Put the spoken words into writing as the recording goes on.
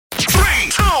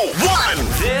1.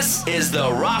 This is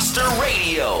the Roster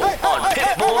Radio on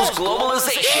Pitbull's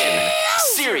Globalization,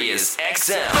 Sirius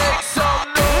XM.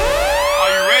 Are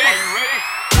you ready?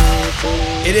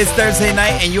 It is Thursday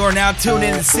night, and you are now tuned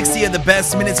in to 60 of the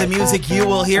best minutes of music you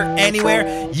will hear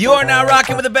anywhere. You are now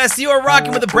rocking with the best. You are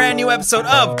rocking with a brand new episode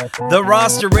of the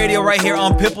Roster Radio right here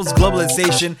on Pitbull's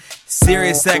Globalization,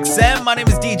 Sirius XM. My name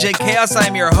is DJ Chaos. I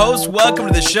am your host. Welcome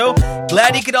to the show.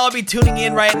 Glad you could all be tuning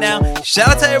in right now. Shout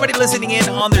out to everybody listening in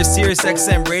on their Sirius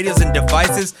XM radios and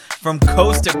devices from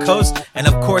coast to coast, and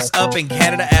of course up in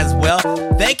Canada as well.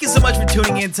 Thank you so much for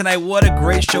tuning in tonight. What a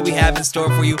great show we have in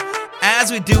store for you.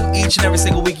 As we do each and every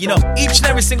single week, you know, each and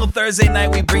every single Thursday night,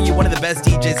 we bring you one of the best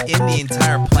DJs in the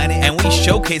entire planet, and we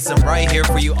showcase them right here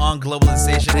for you on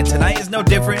Globalization. And tonight is no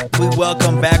different. We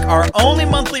welcome back our only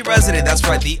monthly resident. That's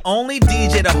right, the only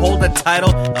DJ to hold the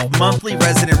title of monthly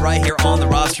resident right here on the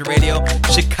Roster Radio.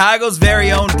 Chicago's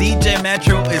very own DJ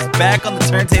Metro is back on the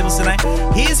turntables tonight.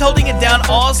 He's holding it down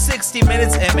all 60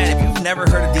 minutes. And man, if you've never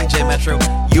heard of DJ Metro,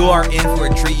 you are in for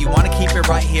a treat. You want to keep it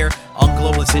right here on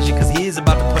Globalization because he is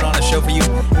about to put on a show for you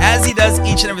as he does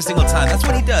each and every single time. That's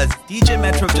what he does. DJ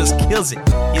Metro just kills it.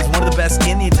 He's one of the best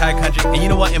in the entire country. And you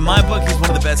know what? In my book, he's one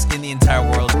of the best in the entire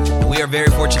world. And we are very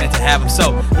fortunate to have him.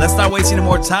 So let's not waste any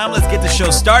more time. Let's get the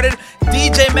show started.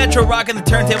 DJ Metro rocking the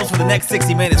turntables for the next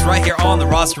 60 minutes right here on the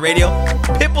Roster Radio.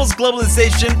 Pitbull's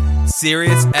Globalization,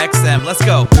 Sirius XM. Let's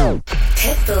go.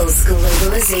 Pitbull's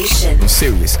Globalization,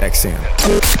 Sirius XM.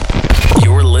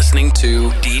 You're listening to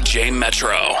DJ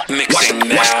Metro mixing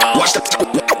now. Watch the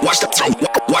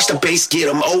bass get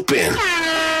them open.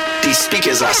 These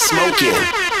speakers are smoking.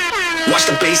 Watch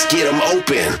the bass get them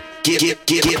open. Get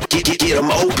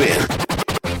them open.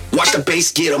 Watch the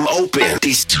bass get them open.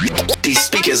 These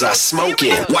speakers are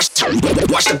smoking. Watch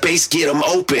the bass get them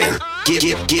open. Get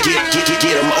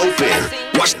them open.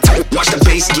 Watch the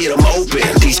bass get them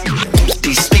open.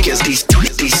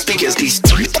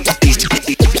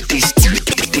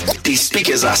 These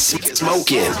speakers are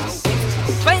smoking.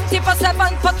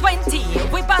 24/7 for 20.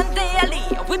 We burn daily,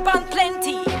 we burn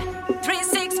plenty.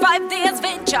 365 days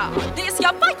venture. This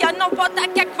your fire, no water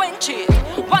can quench it.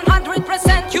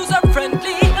 100% user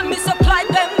friendly. Me supply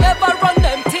them, never run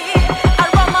empty.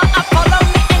 Aroma up, follow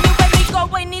me anywhere we go.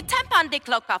 We need time on the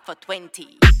clock off for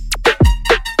 20.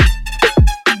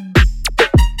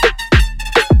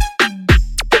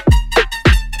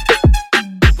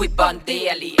 We burn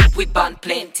daily, we burn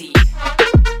plenty.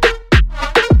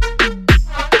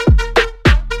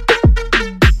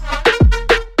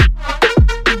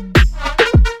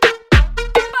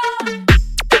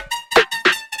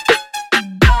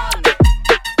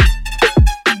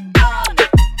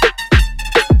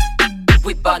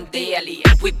 We burn daily,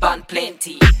 we burn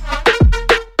plenty.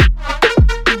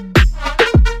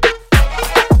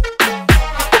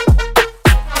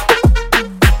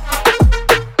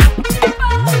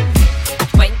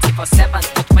 24/7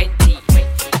 for 20.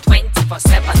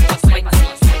 24/7 for 20.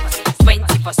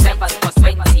 24/7 for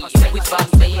 20. We burn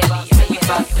daily, we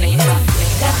burn plenty.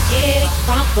 Let's get it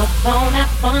crunk up on that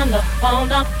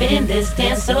fun up in this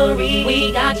dancery.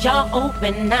 We got y'all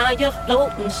open, now you're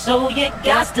floating, so you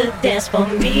got to dance for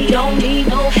me. Don't need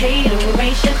no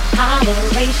hateration,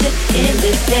 holleration in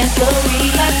this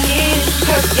dancery. Let's get it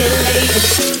percolated.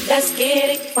 Let's get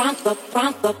it crunk up, it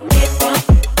crunk it, crunk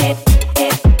it,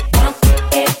 crunk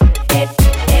it, crunk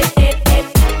it,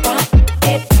 crunk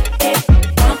it.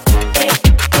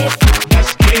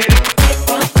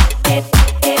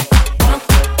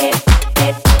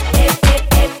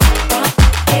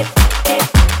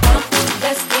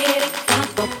 Let's get it.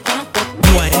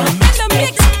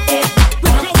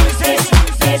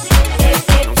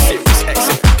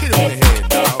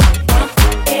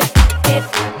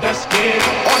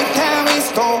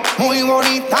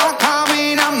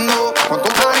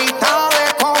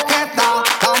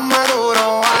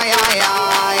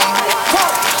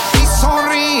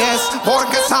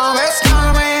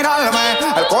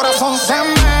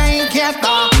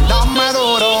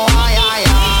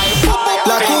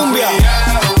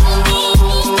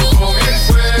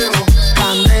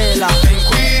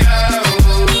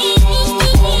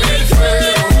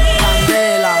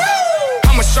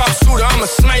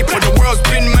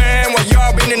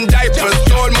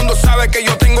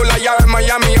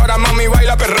 Miami, ahora mami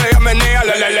baila, perrea, menea,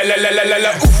 la.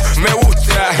 Me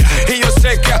gusta, y yo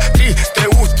sé que a ti te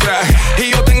gusta,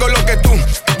 y yo tengo lo que tú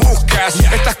buscas.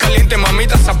 Estás caliente,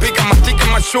 mamita, zapica, mastica,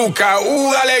 machuca.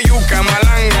 Dale yuca,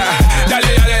 malanga,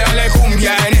 dale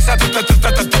cumbia, en esa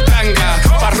tanga.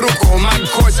 Farruko,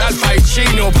 Marcos, Alfa y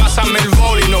Chino, pásame el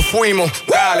bol y nos fuimos,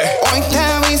 dale. Hoy te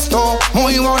he visto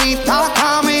muy bonita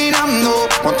caminando,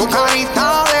 con tu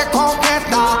carita de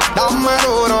coqueta.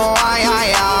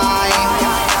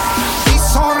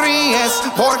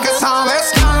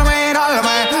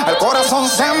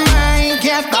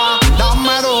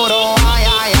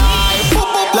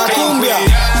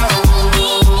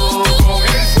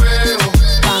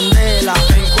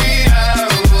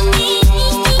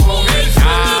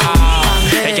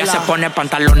 pone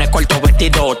pantalones cortos,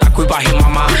 vestido, taco y baja y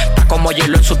mamá. Está como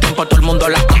hielo en su tiempo, todo el mundo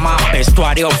la ama.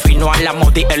 Vestuario fino a la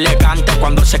modi elegante.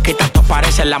 Cuando se quita esto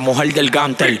parece la mujer del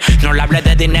Gantel. No le hable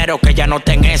de dinero que ya no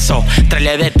ten eso.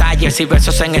 Tráele detalles y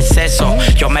besos en exceso.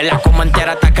 Yo me la como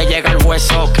entera hasta que llega el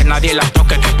hueso. Que nadie la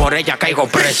toque, que por ella caigo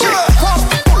preso.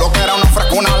 Tú lo que era una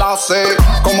frescuna la sé.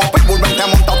 Como Pitbull, vente,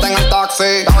 montate en el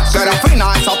taxi. Que eres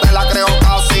fina, esa te la creo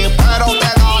casi. Pero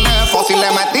te gané fácil, le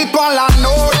metí tú a la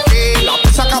noche. La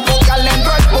pizza que apoyar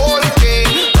dentro del porche.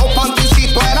 Los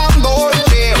panticitos eran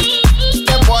dolce.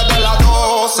 Después de las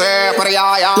 12, pero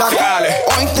ya.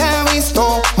 Hoy te he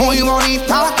visto muy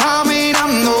bonita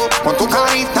caminando. Con tu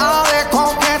carita de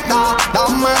coqueta,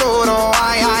 dame duro,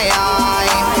 ay, ay, ay.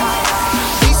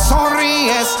 Y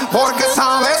sonríes porque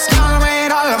sabes que al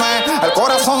mirarme el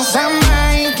corazón se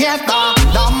me inquieta.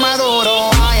 Dame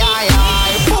duro, ay, ay,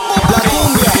 ay. La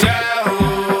cumbia.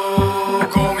 Cuidado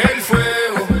con el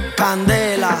fuego.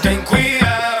 Candela. Ten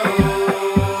cuidado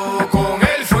con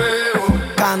el fuego.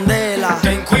 Candela.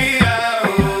 Ten cuidado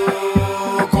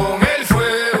con el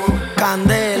fuego.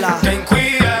 Candela. Ten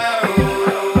cuidado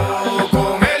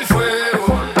con el fuego.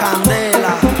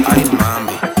 Candela. Ay,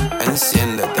 mami,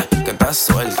 enciéndete, que estás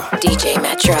suelta. DJ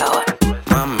Metro.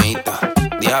 Mamita,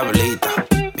 diablita,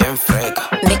 bien freca.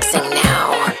 Mixing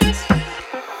now.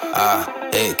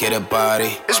 Quiere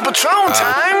party. It's Patron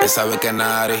time. Esa sabe que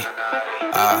nari.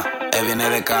 Viene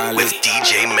de Cali. With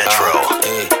DJ Metro.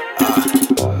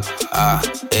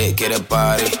 Quiere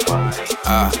party.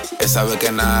 Esa sabe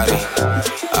que nari.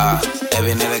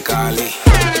 Viene de Cali.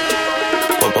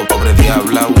 Pobre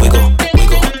diabla, wigo,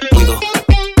 wigo, wigo,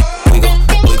 wigo,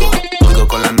 wigo, wigo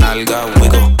con la nalga,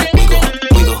 wigo, wigo,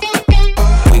 wigo,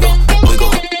 wigo, wigo.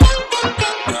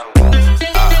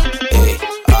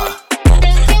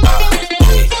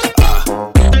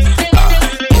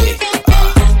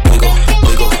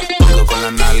 Wigo con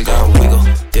la nalga, wigo.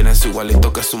 Tienes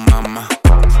igualito que su mamá.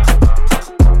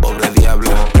 Pobre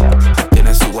diabla,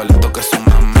 tienes igualito que su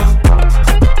mamá.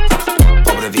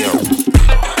 Pobre diabla.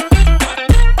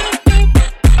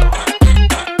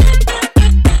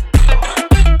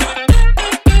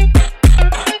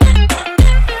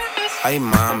 Ay,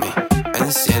 mami,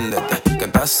 enciéndete, que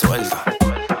estás suelta.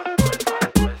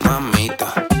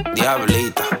 Mamita,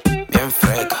 diablita, bien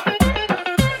freca.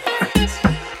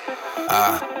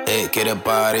 Quiere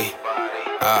party.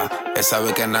 Esa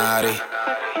sabe que nari.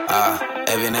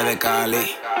 Viene de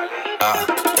Cali.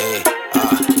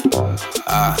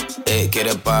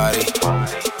 Quiere party.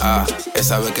 Esa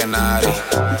sabe que nari.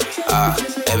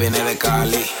 Viene de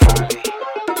Cali.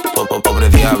 Pobre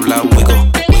diabla,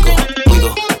 wigo, wigo,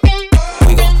 wigo,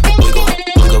 wigo, wigo,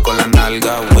 wigo con la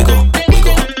nalga, wigo,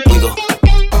 wigo, wigo,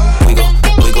 wigo,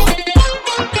 wigo.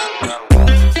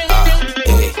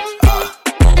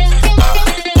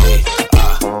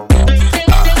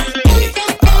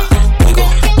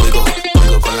 Wigo,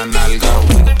 wigo con la nalga,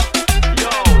 wigo.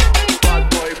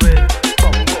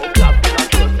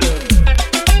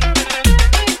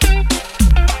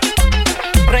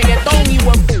 Reggaetón y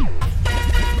guapú.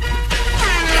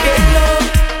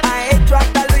 Ha hecho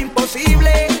hasta lo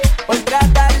imposible por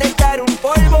tratar de echar un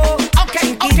polvo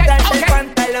sin quitarse el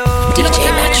pantalón.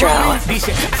 DJ Metro.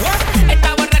 Dice,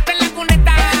 está borracha en la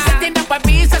cuneta. Se tiene pa'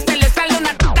 pizza, se le sale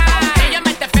una teta. Ella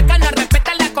mete feca, no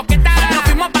respeta la coqueta. Nos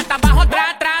fuimos pata abajo,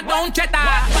 tra, tra, don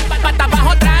cheta. Pata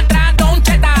abajo, tra, tra, don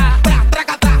cheta.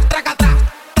 Traca, tra, traca, tra,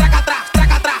 traca, tra,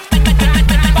 traca, tra.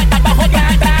 Pata abajo, tra,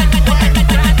 tra,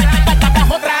 pata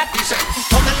abajo, tra. Dice,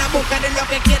 todas las mujeres lo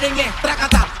que quieren es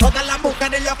tracata. Todas las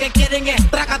mujeres lo que quieren es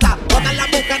tracata. Todas las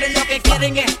mujeres lo que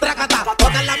quieren es tracata.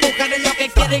 Todas las mujeres lo que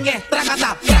quieren es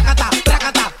tracata. Tracata,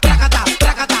 tracata, tracata,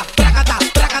 tracata, tracata,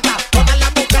 tracata. Todas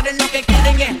las mujeres lo que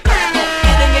quieren es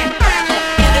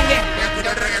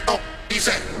El reggaetón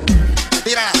dice: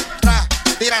 tira, tra,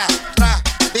 tira, tra,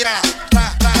 tira,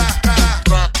 tra, tra, tra,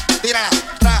 tra, tira,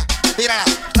 tra, tira,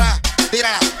 tra,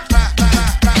 tira, tra, tra,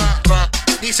 tra, tra,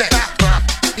 dice,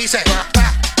 dice,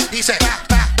 dice,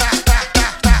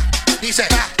 dice,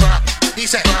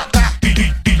 dice,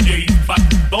 DJ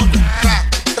Factón. tra,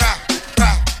 tra,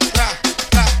 tra, tra,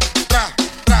 tra, tra,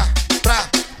 tra, tra,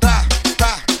 tra, tra,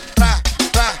 tra,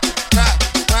 tra,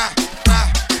 tra, tra,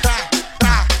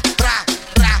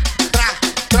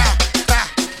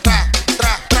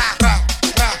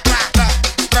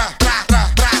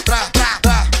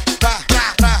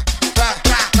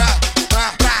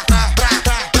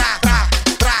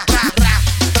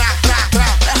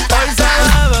 Hoy se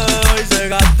bebe, hoy se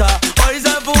gasta, hoy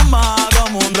se fuma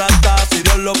como un rata. Si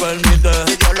Dios lo permite,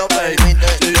 si Dios lo permite,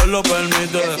 si Dios lo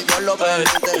permite, si Dios lo lo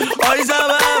permite. Hoy se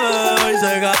bebe, hoy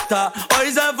se gasta,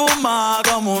 hoy se fuma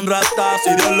como un rata.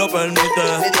 Si Dios lo permite,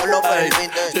 Si Dios lo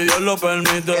permite, si Dios lo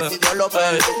permite, si Dios lo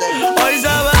permite. hoy se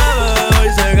bebe, hoy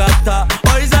se gasta,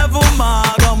 hoy se fuma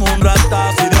como un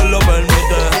rata. Si Dios lo permite,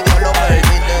 Si Dios lo permite,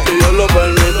 si Dios lo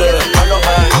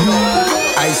permite.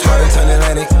 Ice water turn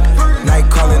Atlantic. Night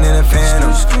calling in a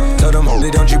phantom. Told them,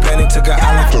 holy, don't you panic. Took an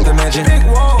island, fuck the mansion.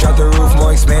 Drop the roof,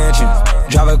 more expansion.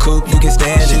 Drive a coupe, you can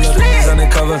stand it. He's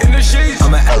undercover.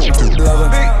 I'm an absolute lover.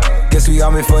 Guess we all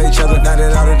meant for each other. Now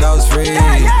that all the dogs free,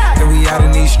 and we out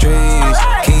in these streets.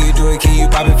 Can you do it? Can you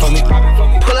pop it for me?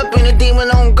 Pull up in a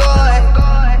demon on guard,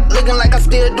 looking like I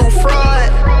still do fraud.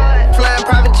 Flying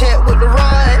private jet with the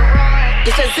rod.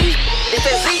 It's that Z, it's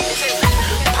that Z.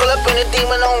 Pull up in a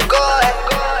demon on guard,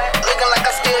 looking like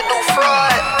I still do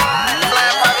fraud.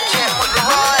 Flying private jet with the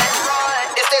rod.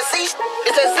 It's that Z,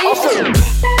 it's that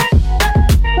Z.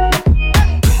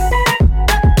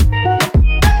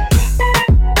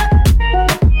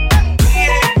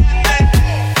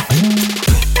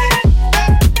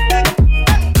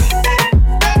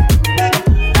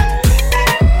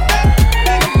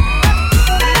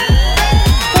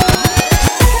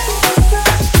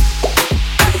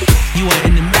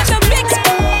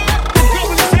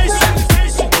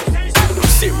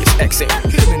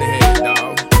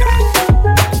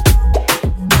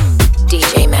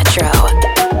 DJ Metro.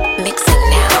 Mixing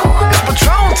now. It's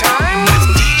Patron time with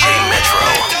DJ Metro.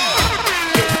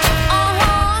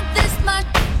 This much.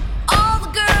 All the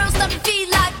girls let me feel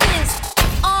like this.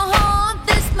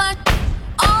 This much.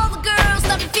 All the girls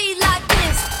let me feel like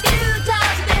this. Few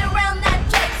times I've been around that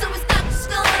track, so it's not just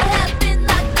gonna happen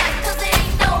like that. 'Cause there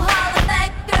ain't no holler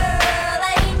back, girl.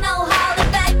 Ain't no holler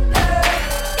back, girl.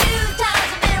 Few times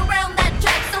I've been around that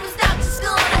track, so it's not just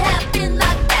gonna happen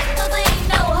like that. 'Cause there ain't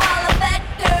no holler back,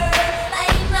 girl.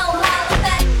 Ain't no holler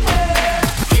back, girl.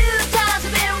 Few times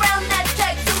I've been around that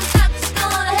track, so it's not just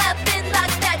gonna happen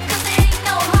like that. 'Cause there ain't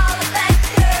no holler back,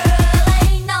 girl.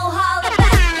 Ain't no holler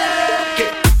back, girl.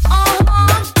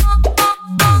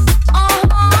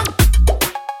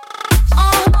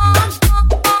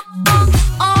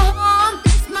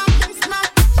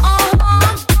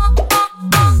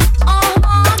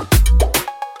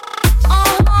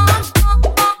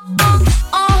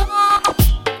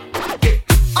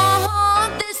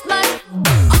 This much.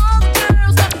 All the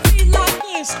girls let me feel like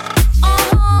this.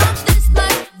 This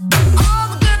much. All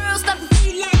the girls let me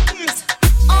feel like this.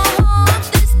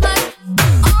 This much.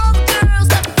 All the girls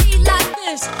let me feel like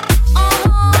this.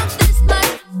 This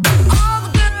much. All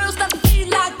the girls let me feel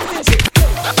like this.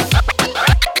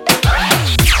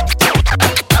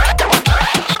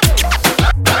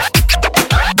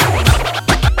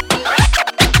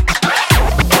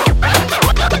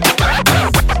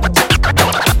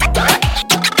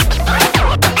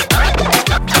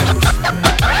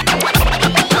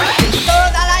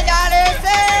 Toda la yale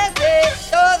sexy,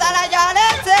 toda la yale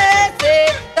sexy,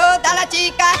 toda la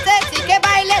chica sexy que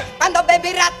baile cuando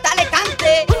Baby Rata le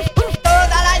cante.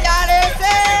 Toda la yale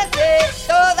sexy,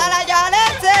 toda la yale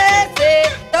sexy,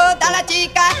 toda la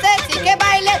chica sexy que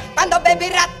baile cuando Baby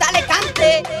Rata le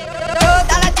cante.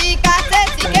 Toda la chica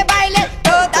sexy que baile,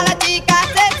 toda la chica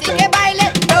sexy que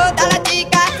baile, toda la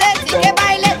chica sexy que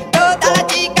baile, toda la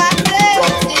chica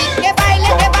sexy que baile,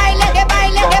 que baile, que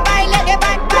baile, que baile, que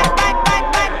baile.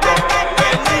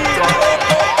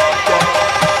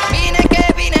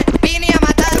 Vine a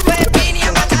matar, pues vine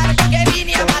a matar, que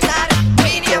vine a matar,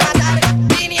 vine a matar,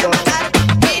 vine a matar,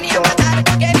 vine a matar,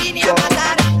 que vine a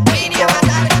matar, vine a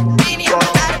matar, vine a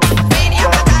matar, vine a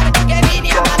matar, que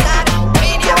vine a matar,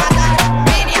 vine a matar,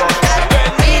 vine a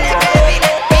matar,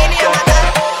 vine a matar.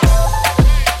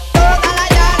 Toda la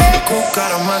llave.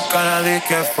 Cucara más cara de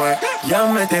que fue. Ya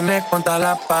me tienes contra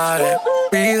la pared.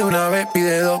 Pide una vez,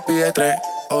 pide dos, pide tres.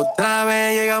 Otra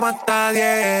vez llegamos hasta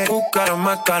 10. Cucara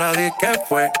más cara de que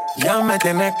fue. Ya me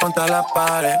tienes contra la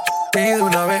pared. Pide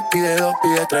una vez, pide dos,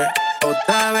 pide tres.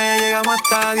 Otra vez llegamos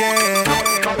hasta 10.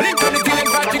 Link on the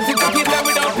killing project, you can get that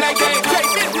we don't play games. Hey,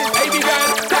 this is baby girl,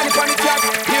 stand up on the track.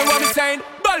 Hear what I'm saying?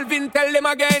 Balvin, tell them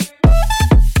again.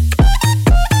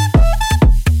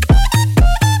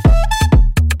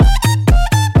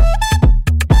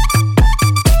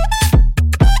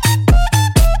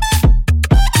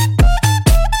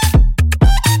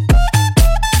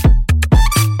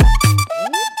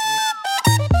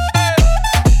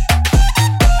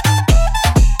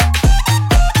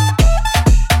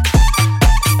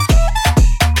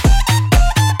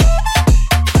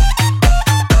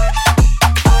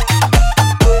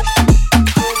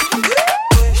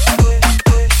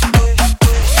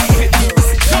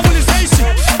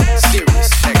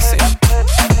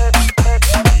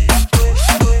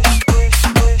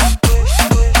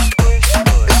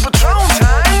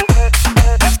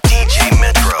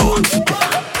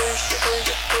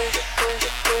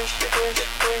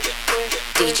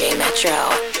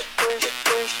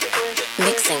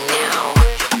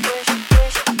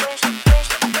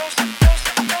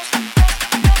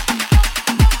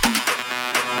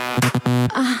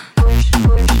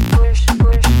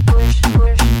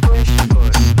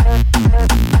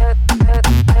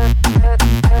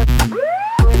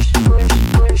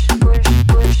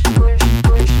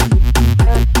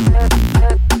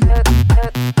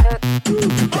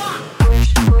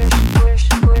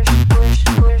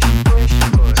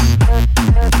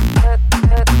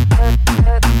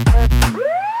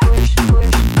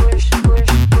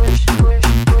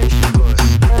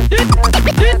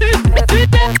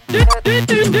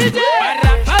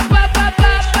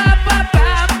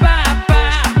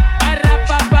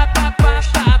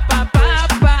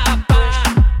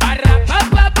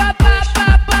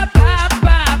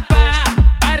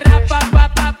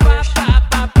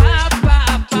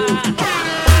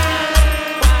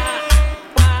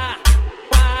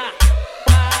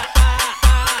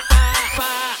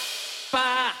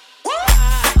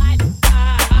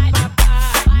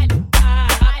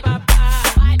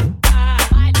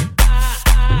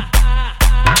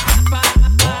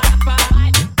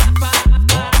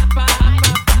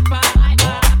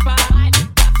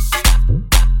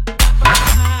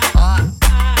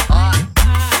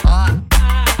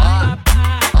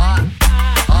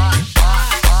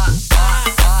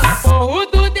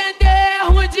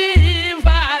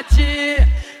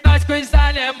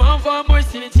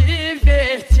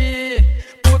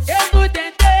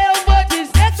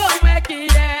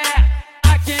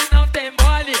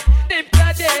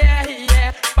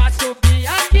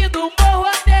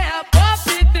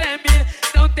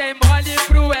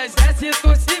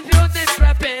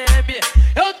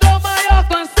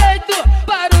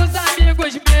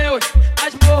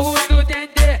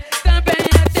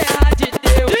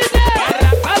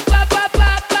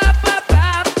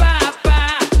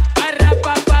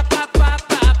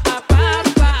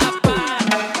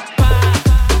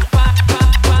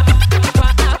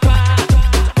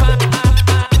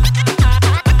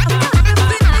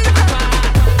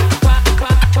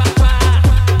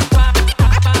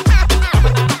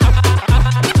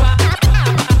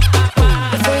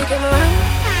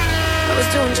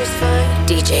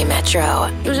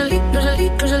 Metro. Usually,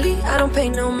 I don't pay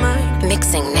no mind.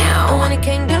 Mixing And now. when it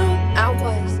came down, I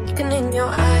was looking in your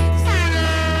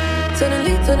eyes.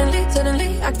 Suddenly,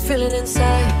 I can feel it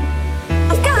inside.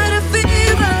 I've got a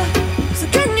fever, so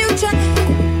can you check?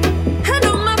 Hand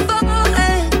on my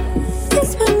forehead,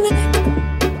 kiss my neck.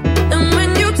 And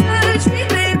when you touch me,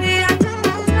 baby, I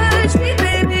touch me,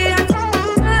 baby, I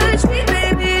touch me,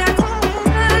 baby, I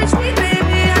touch me,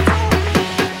 baby, I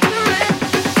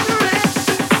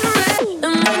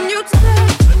and when you touch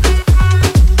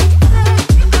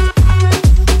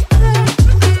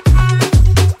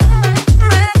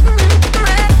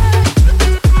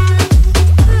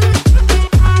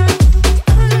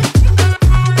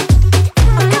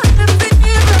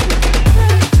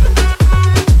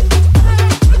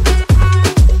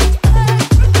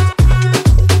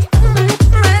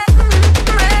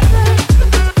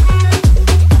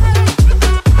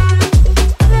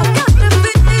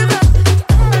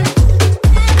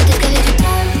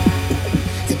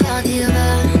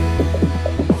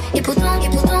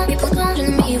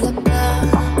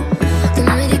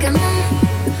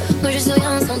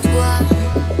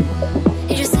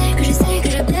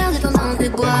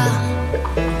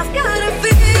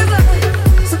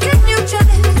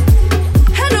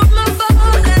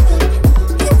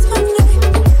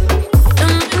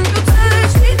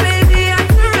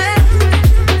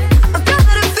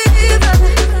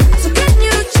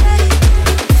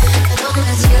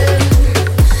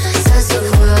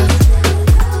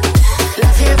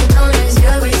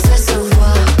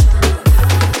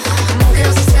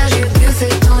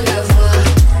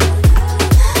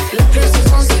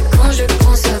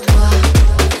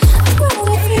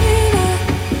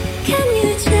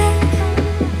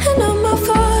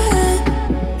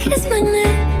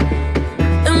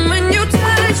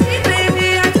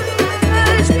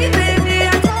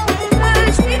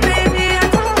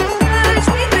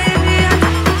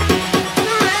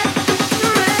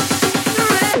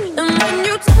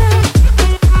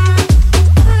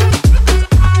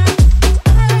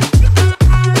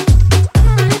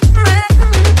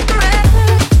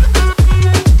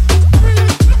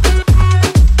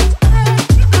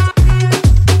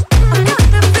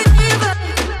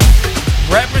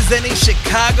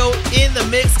Chicago in the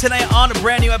mix tonight on a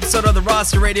brand new episode of the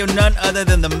Roster Radio. None other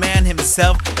than the man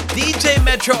himself, DJ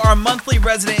Metro, our monthly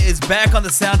resident, is back on the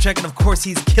soundtrack, and of course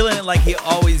he's killing it like he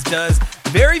always does.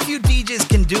 Very few DJs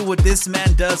can do what this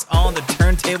man does on the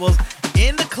turntables,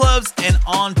 in the clubs, and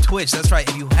on Twitch. That's right,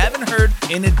 if you haven't heard,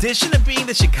 in addition to being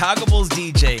the Chicago Bulls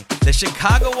DJ, the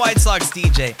Chicago White Sox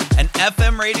DJ, an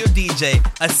FM radio DJ,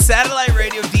 a satellite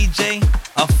radio DJ,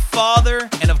 a father,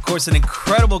 and of course an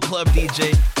incredible club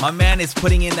DJ, my man is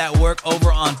putting in that work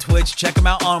over on Twitch. Check him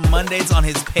out on Mondays on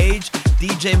his page,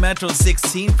 DJ Metro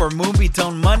 16 for Moonbeat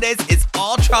Tone Mondays. It's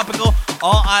all tropical,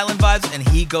 all island vibes, and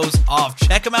he goes off.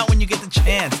 Check him out when you get the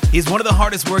chance. He's one of the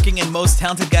hardest working and most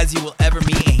talented guys you will ever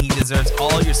meet, and he deserves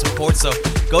all your support. So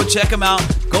go check him out.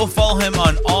 Go follow him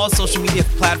on all social media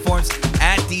platforms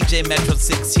at DJ Metro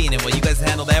 16. And while you guys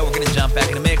handle that, we're going to jump back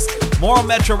in the mix. More on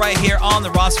Metro right here on the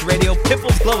Roster Radio,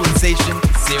 Pitbull's Globalization,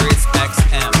 Sirius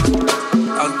XM.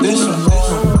 I did some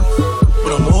wrong,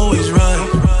 but I'm always right.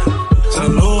 'Cause I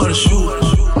know how to shoot,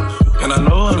 and I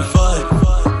know how to fight.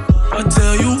 I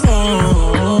tell you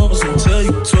once, I tell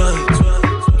you twice.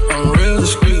 I'm real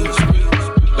discreet,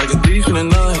 like a thief in the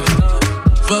night.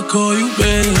 If I call you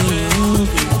babe, you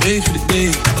babe for the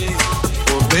day,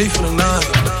 or babe for the night.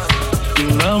 You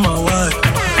not my wife.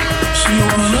 She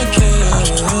wanna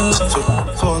kiss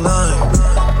for a line.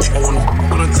 I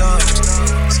wanna die.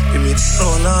 Give me for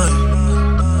a line.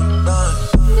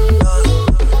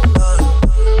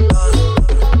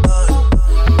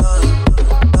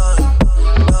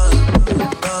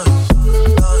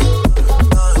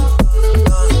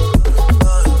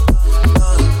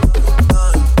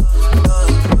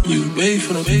 You babe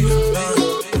for the baby.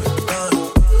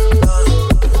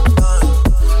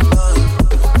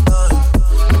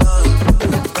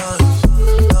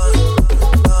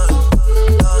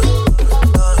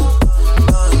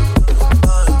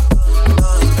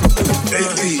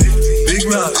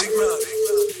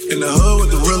 In the hood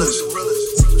with the realest.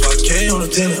 5K on the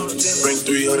dinner. Bring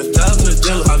 300,000 to the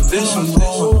dealer. I did some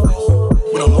wrong,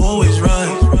 but I'm always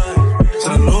right. 'Cause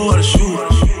I know how to shoot,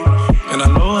 and I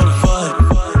know how to fight.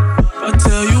 I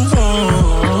tell you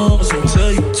once, I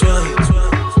tell you twice.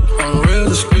 I'm real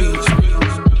discreet,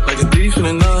 like a thief in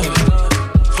the night.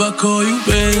 If I call you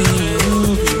babe,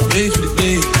 you babe for the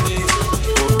day,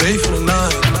 or babe for the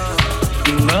night.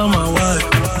 You not my wife.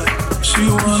 She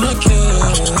wanna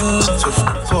kiss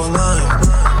for a line.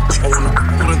 I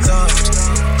wanna die.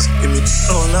 Give me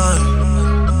for a line.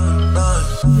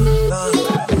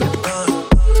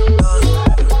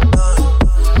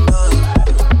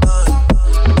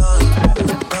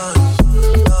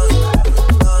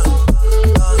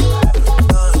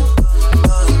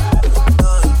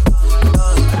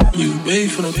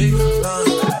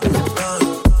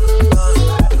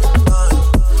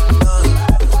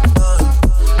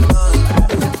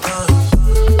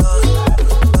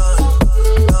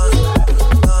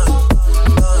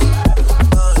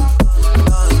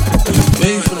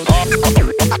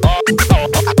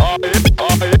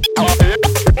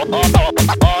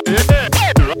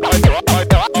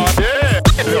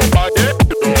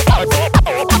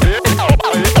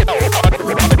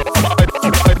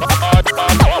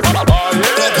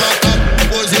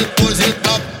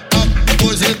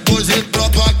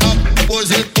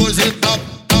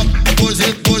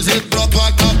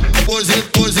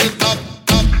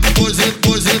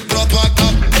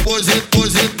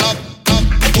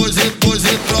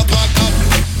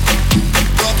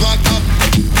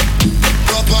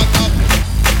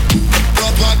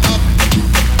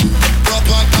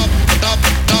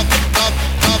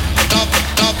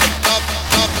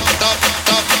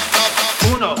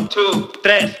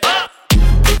 3.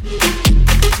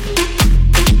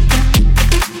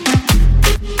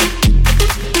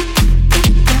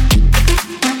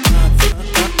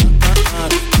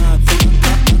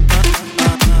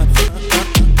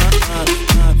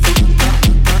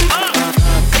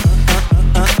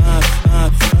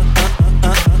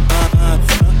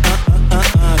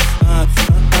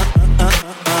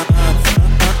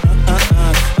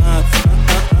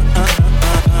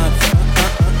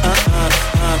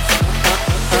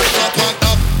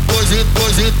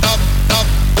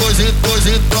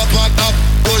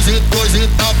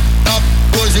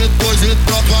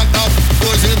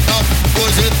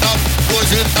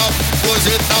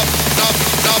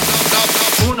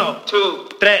 Uno, two,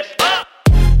 tres.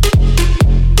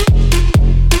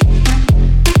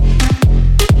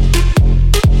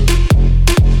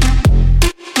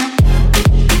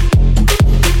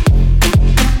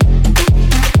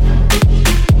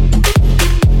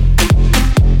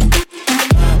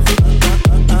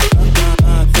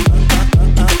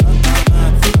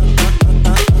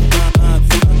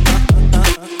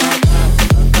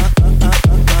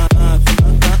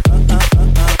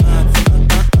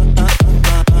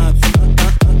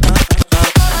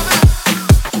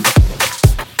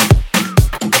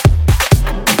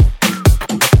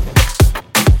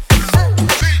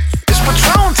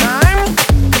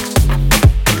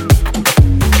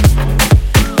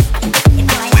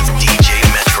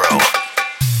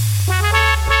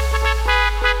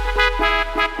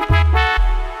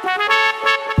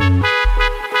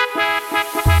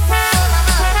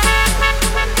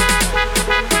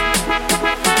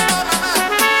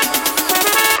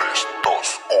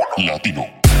 Latino.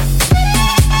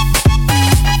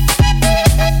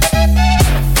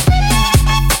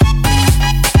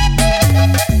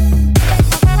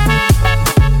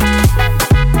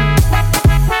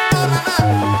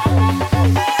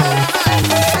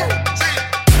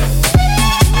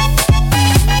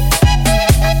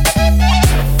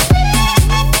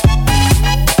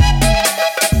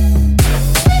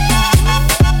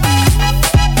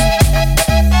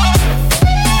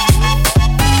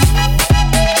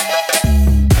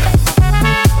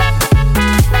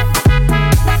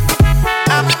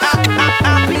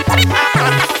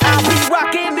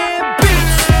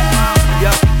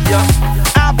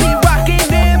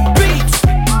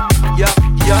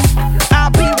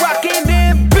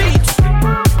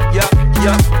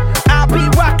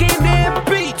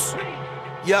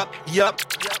 Yup,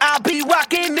 I'll be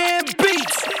rocking them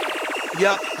beats.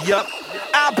 Yup,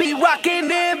 I'll be rocking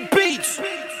them beats.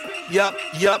 Yup,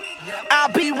 I'll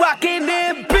be rocking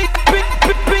them beats.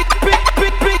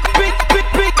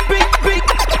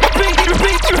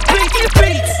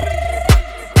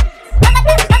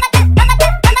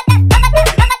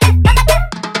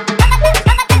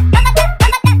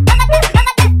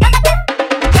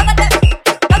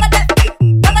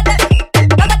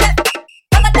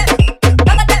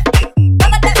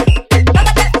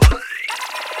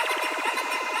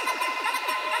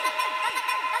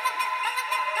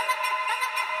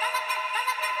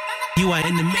 You are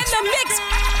in the mix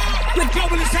with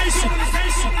globalization.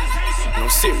 No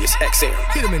serious XM.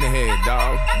 Hit him in the head,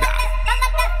 dog.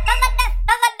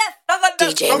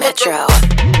 DJ Metro.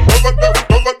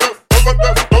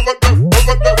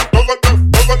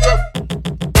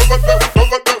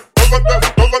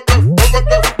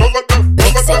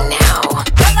 Mixing now.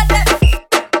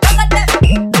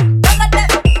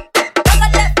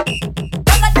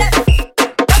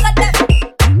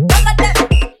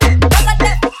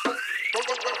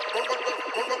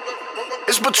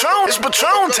 It's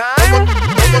Patron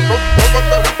time.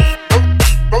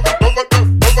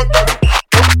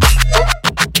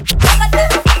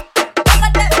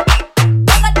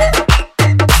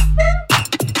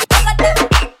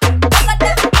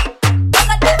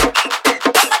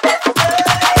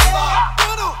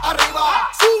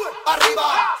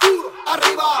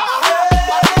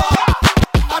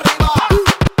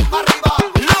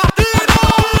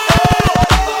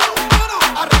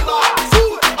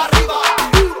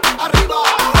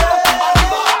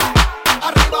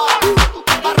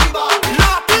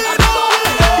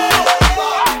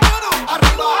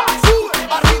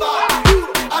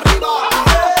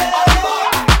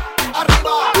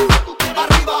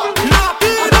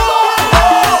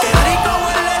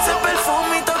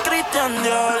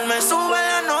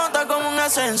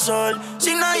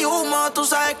 Si no hay humo, tú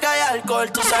sabes que hay alcohol,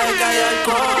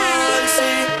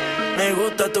 sí. Me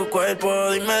gusta tu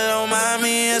cuerpo, dímelo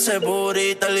mami. Ese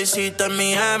burrito lo hiciste en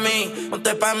Miami.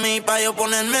 Ponte pa' mí, pa' yo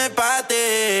ponerme pa' ti.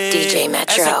 DJ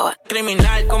Metro. Ese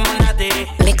criminal como Nati.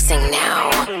 Mixing now.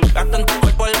 Gasto en tu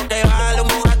cuerpo lo que vale un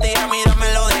Bugatti. A mí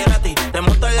dámelo de gratis. Te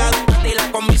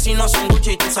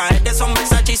mensajes que son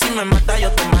Versace y si me mata yo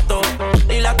te mato.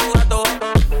 Dile a tu gato,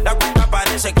 la cuca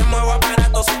parece que muevo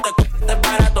aparato. Si te es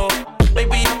barato,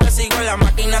 baby yo te sigo en la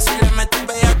máquina si le metes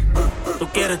bella. Tú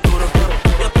quieres duro,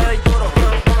 yo te doy duro.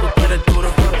 Tú quieres duro,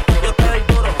 yo te doy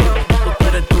duro. Tú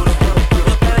quieres duro,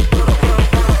 yo te doy duro.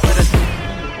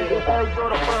 Tú quieres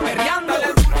duro, perreando. Dale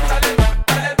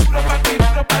duro pa' ti,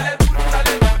 duro, dale duro,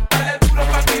 dale duro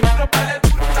pa' ti, duro,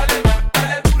 dale duro,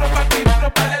 dale duro pa' ti, duro,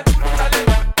 dale duro,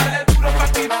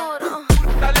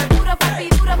 dale duro pa' ti,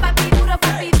 dale duro pa' ti, duro pa' ti, duro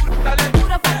pa' ti, dale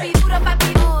duro pa' ti, duro pa'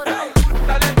 ti,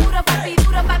 dale duro pa' ti,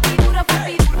 duro pa' ti, duro pa'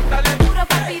 ti, dale duro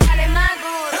pa' ti, dale más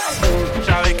duro.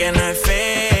 Sabe que no es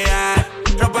fea,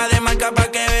 ropa de marca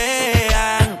pa' que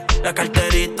vean, la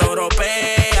carterita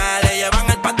europea, le llevan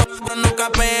el pato pero no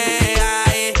capea,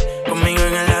 conmigo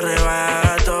en el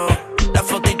arrebato, las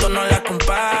fotitos no las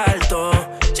comparto,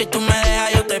 si tú me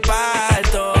dejas yo te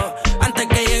parto, antes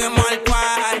que lleguemos al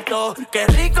cuarto, qué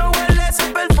rico huele ese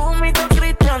perfumito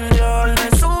Christian Dior, me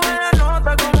sube la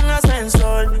nota como un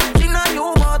ascensor, si no hay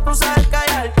humo tú sabes que hay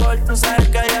alcohol, tú sabes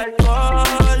que hay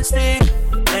alcohol, sí,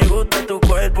 me gusta tu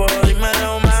cuerpo,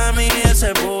 dímelo mami,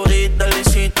 ese burrito lo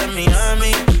hiciste en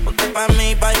Miami, ponte pa'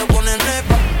 mí pa' yo ponerme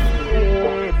pa'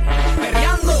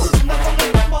 perreando.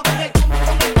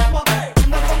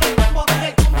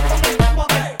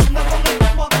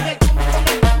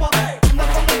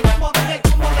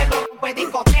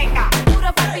 Discoteca.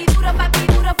 Duro papi, duro papi,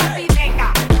 duro papi,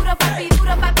 deca. Duro papi,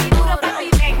 duro papi, duro papi,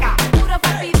 deca. Duro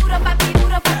papi, duro papi,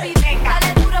 duro papi, deca.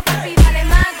 Dale duro papi, dale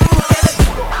más duro.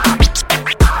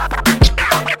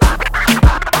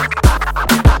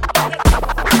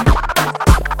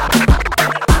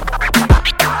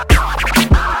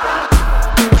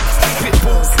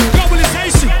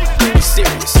 Globalization.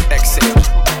 Sirius XM.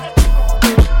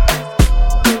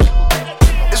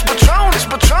 It's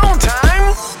Patron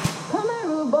time. Come here,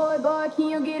 rude boy, boy, can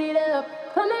you get it up?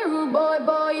 Come here, rude boy,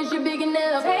 boy, is you big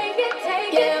enough? Take it,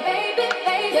 yeah, baby,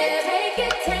 baby, yeah,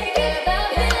 take it,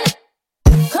 love it.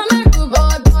 Come here, rude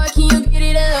boy, boy, can you get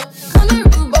it up? Come here,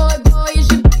 rude boy, boy, is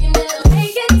you big enough?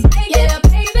 Take it, yeah,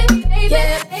 baby, baby,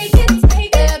 yeah,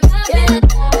 take it, love it.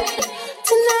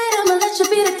 Tonight I'ma let you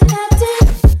be the captain.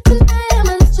 Tonight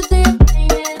I'ma let you do your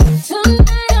thing.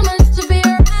 Tonight I'ma let you be a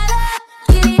rider.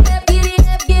 Giddy up, giddy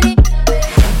up, giddy up.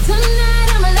 Tonight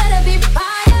I'ma let it be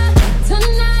fire.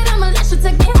 Tonight I'ma let you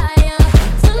take it higher.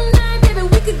 Tonight, baby,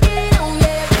 we could get it on,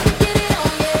 yeah. We could get it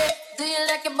on, yeah. Do you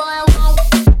like it, boy? I won't.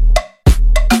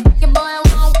 Like it, boy? I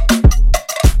won't.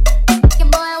 Like it,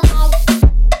 boy? I won't.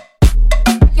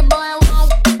 Like it, boy? I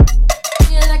won't. Do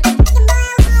you like it, boy? I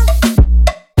won't.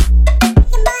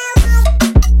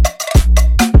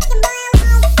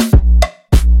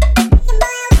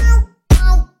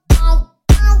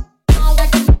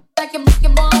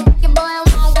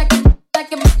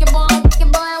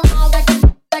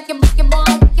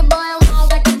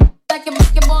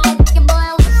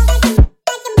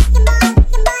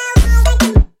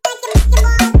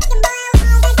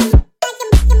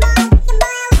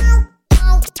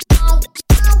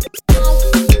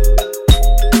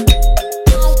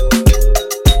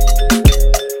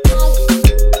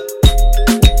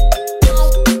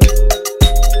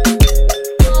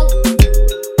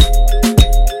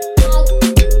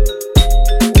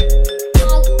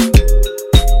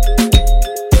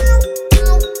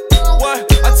 What?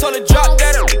 I told her drop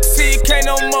that CK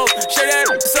no more. Shake that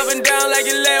up and down like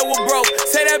your leg was broke.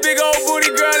 Say that big old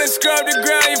booty girl and scrub the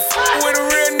ground. You with a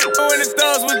real nigga when the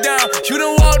thugs was down. You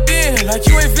done walked in like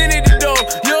you ain't invented the door.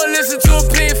 You don't listen to a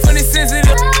pin funny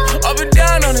sensitive. Up and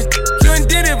down on it, you ain't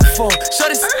did it before. Show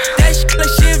this that shit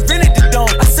like she invented the dome.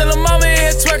 I tell her mama in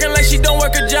here twerking like she don't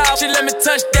work a job. She let me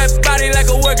touch that body like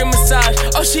a working massage.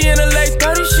 Oh, she in her late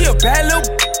 30s, she a bad little.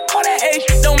 All that age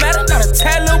don't matter, got a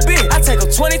tad little bit. I take her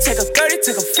 20, take her 30,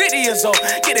 take her 50 years old.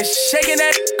 Get her shaking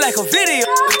that like a video.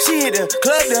 She hit the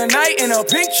club tonight in her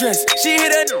pink dress. She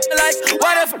hit her like,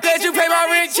 why the fuck did you pay my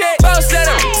rent check? Bounce that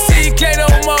up, CK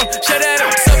no more. Shut that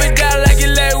up, sub it down like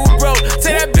your leg was broke.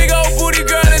 Take that big old booty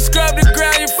girl and scrub the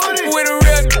ground. You fucking with a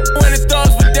real when the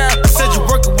thugs were down. I said you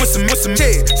working with some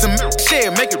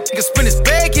shit, make a nigga spin his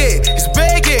bag, yeah, his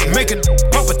bag, yeah, make a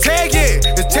pump a tag, yeah,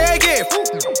 the tag, yeah,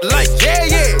 like yeah,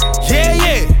 yeah, yeah,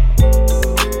 yeah.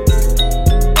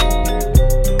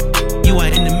 You are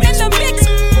in the mix.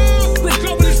 With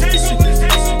globalization.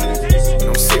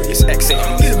 No Sirius XM.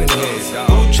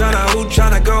 Who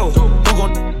tryna go? Who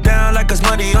gon' down like it's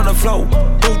money on the floor?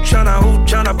 Who tryna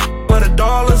for the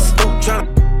dollars? Who tryna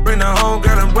bring her home,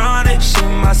 girl, and run it? She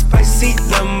my spicy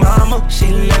little mama. She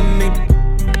let me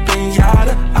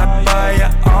pinata. I buy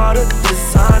her all the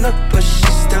designer, but she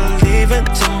still leaving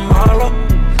tomorrow.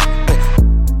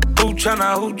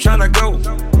 Who Who tryna go?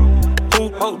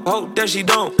 Who, that she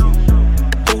don't?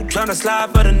 Who tryna slide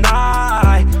for the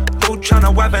night? Who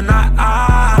tryna wipe an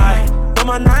eye? Know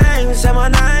my name, say my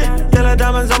name. Yellow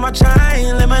diamonds on my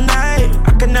chain, lemonade.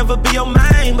 I can never be your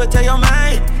main, but tell your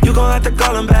main you gon' have to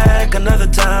call him back another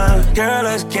time. Girl,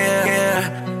 let's get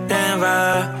then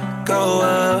vibe, go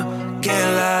up, get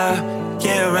loud,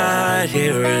 get right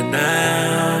here and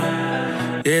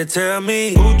now. Yeah, tell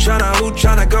me who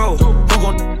tryna go? Who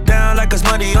gon' down like it's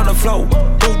money on the floor?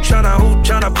 Who tryna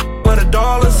for the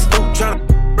dollars? Who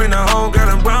tryna bring her home, girl,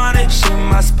 and run it? She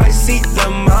my spicy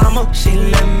little mama. She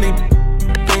let me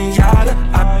pinata.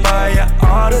 I buy her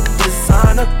all the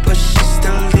designer, but she's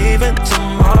still leaving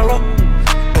tomorrow.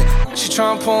 She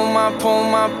tryna pull my.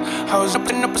 I was up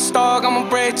a star, got my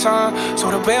break time.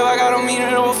 So the babe I got on me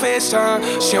to over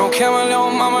FaceTime. She don't care, my little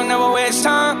mama never waste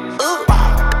time.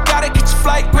 Gotta get your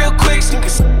flight real quick,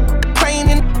 niggas praying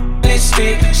in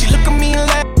lipstick. She look at me and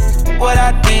laugh, what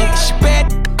I think. She bad,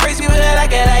 crazy, but I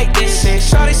get like this.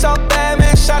 Shawty so bad,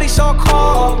 man, shawty so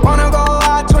cold. Wanna go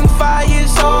out, 25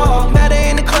 years old. Met her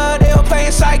in the club, they were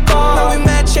playing psycho. Now we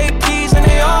met JP's and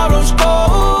they all rose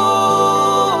gold.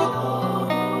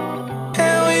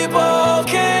 And we both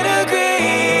can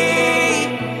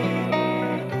agree.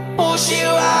 Oh, she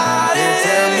riding.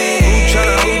 Tell me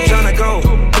who tryna go?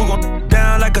 Who gon'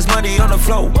 down like it's money on the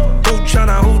floor? Who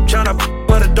tryna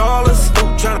for the dollars? Who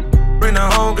tryna bring her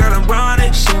home, girl, and run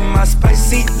it? She my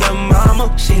spicy little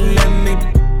mama. She let me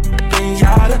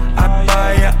pinata. I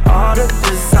buy her all the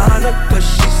designer, but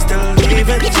she's still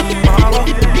leaving tomorrow.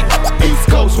 East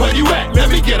Coast, where you at? Let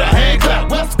me get a hand clap.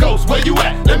 West Coast, where you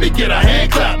at? Let me get a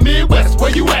hand clap. Midwest,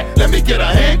 where you at? Let me get a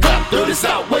hand clap. Dirty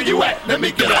South, where you at? Let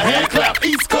me get a hand clap.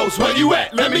 East Coast, where you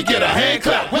at? Let me get a hand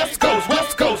clap. West Coast,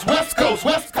 West Coast, West Coast,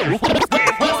 West Coast,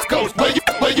 West Coast, where you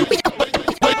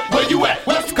at?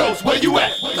 West Coast, where you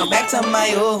at? Go back to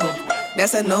my old,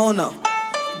 that's a no-no.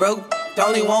 Broke,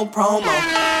 only want promo.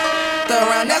 Throw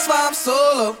around, that's why I'm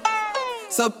solo.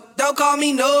 So don't call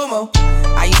me no more.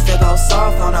 I used to go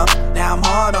soft on her, now I'm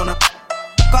hard on her.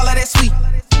 Call her that sweet.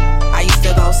 I used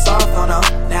to go soft on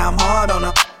her, now I'm hard on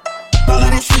her. Call her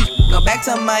that sweet. Go back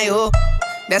to my old,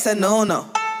 that's a no-no.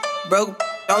 Broke,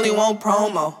 only want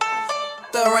promo.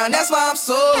 Throw around, that's why I'm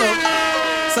solo.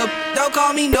 So don't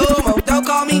call me no more. Don't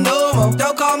call me no more.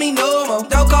 Don't call me no more.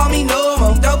 Don't call me no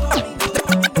more.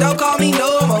 Don't call me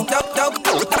no more. Don't call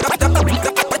me no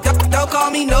more. Don't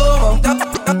call me no more.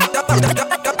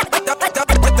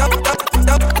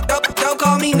 Don't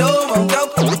call me no more.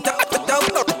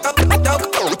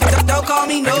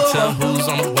 I can tell who's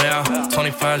on the way out.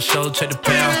 25 show, check the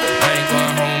payout. I ain't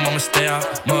going home, I'ma stay out.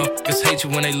 Motherfuckers hate you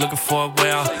when they looking for a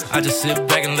way out. I just sit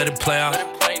back and let it play out.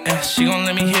 She gon'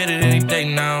 let me hit it any day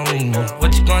now.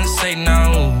 What you gonna say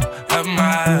now? Of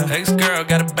my ex-girl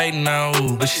got a bait now,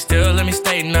 but she still let me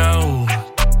stay now.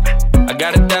 I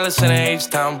got a Dallas and a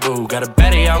H-Town boo. Got a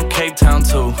baddie out in Cape Town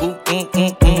too.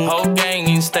 Whole gang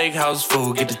eating steakhouse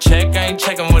food. Get the check, I ain't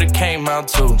checking what it came out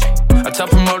to. I tell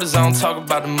promoters I don't talk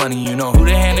about the money. You know who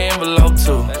they hand the envelope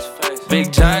to.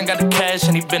 Big John got the cash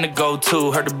and he been the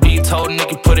go-to. Heard the beat told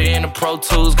Nicky put it in the Pro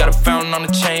Tools. Got a fountain on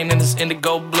the chain and it's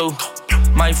indigo blue.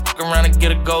 Might fuck around and get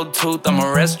a gold tooth. I'm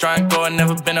a restaurant goer,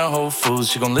 never been a Whole Foods.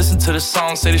 She gon' listen to the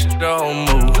song, say this shit the whole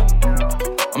mood.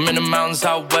 I'm in the mountains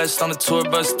out west on the tour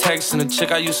bus texting the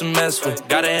chick I used to mess with.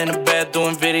 Got her in the bed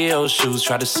doing video shoots.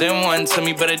 Tried to send one to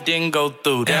me, but it didn't go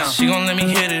through. Damn, she gon' let me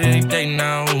hit it any day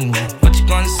now. What you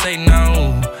gonna say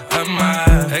now? Of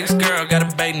my ex-girl got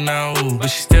a bait now, but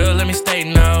she still let me stay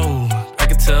now. I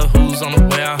can tell who's on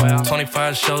the way out.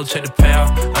 25 show, check the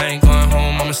payout. I ain't going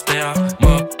home, I'ma stay out.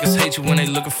 Motherfuckers hate you when they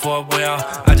looking for a way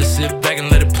out. I just sit back and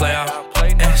let it play out.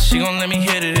 She gon' let me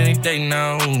hit it any day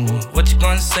now. What you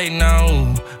gonna say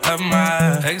now? Of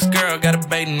my ex-girl got a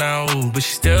bait now, but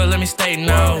she still let me stay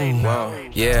now.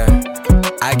 Yeah,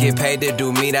 I get paid to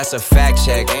do me, that's a fact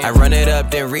check. I run it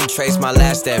up, then retrace my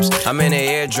last steps. I'm in the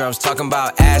eardrums, talking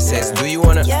about assets. Do you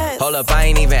wanna? Hold up, I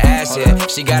ain't even asked yet.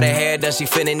 She got her hair done, she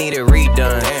finna need it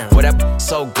redone. Well, that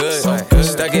so good.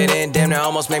 Stuck it in, damn, that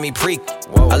almost made me preak.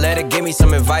 I let her give me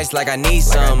some advice like I need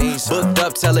some. Booked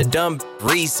up, tell her dumb,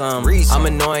 read some. I'm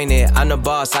annoying it, I'm the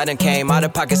boss, I done came out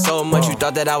of pocket so much. You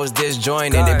thought that I was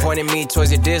disjointed. They pointed me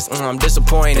towards your diss, I'm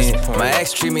disappointed. My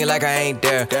ex treat me like I ain't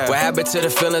there. What happened to the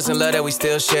feelings and love that we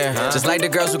still share? Just like the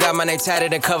girls who got my name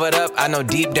tatted and covered up, I know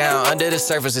deep down, under the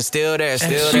surface it's still there, still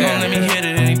there. She gon' let me hit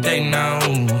it any day now.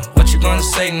 What you gonna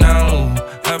say now?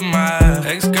 Of my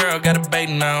ex-girl got a bait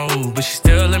now, but she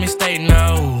still let me stay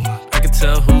now. I can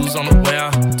tell who's on the way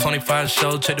out. 25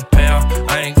 show, check the payout.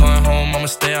 I ain't going home, I'ma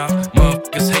stay out.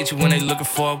 Motherfuckers hate you when they looking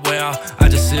for a way out. I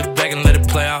just sit back and let it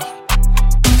play out.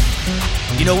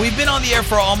 You on the air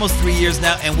for almost 3 years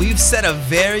now, and we've set a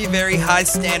very, very high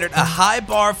standard, a high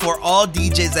bar for all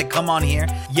DJs that come on here.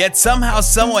 Yet somehow,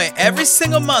 someway, every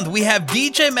single month, we have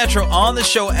DJ Metro on the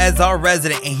show as our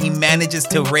resident, and he manages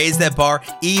to raise that bar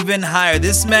even higher.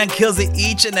 This man kills it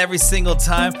each and every single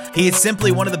time. He is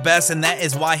simply one of the best, and that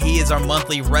is why he is our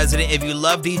monthly resident. If you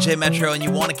love DJ Metro and you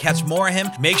want to catch more of him,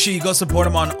 make sure you go support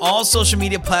him on all social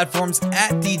media platforms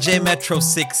at DJ Metro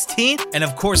 16. And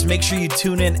of course, make sure you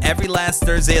tune in every last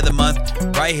Thursday of the month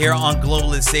right here on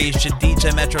Globalization.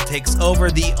 DJ Metro takes over,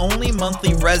 the only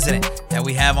monthly resident that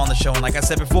we have on the show. And like I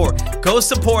said before, go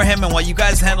support him. And while you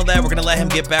guys handle that, we're going to let him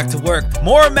get back to work.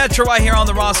 More Metro right here on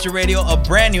the Roster Radio, a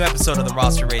brand new episode of the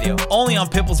Roster Radio, only on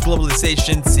Pitbull's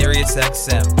Globalization, Sirius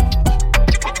XM.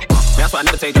 Man, that's why I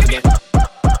never take drugs again.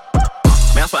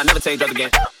 Man, that's why I never take drugs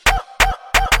again.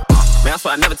 Man, that's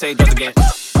why I never take drugs again.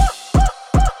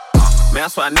 Man,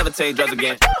 that's why I never take drugs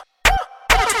again.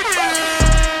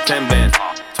 10 bands,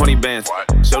 20 bands.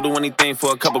 She'll do anything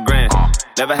for a couple grand.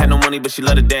 Never had no money, but she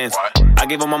love to dance. I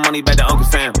gave all my money back to Uncle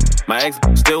Sam. My ex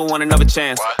still want another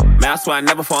chance. Man, that's why I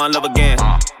never fall in love again.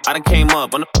 I done came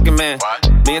up on the fucking man.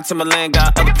 Me and Timberland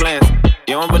got other plans.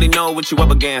 You don't really know what you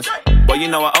up against. Well, you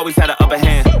know I always had an upper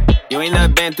hand. You ain't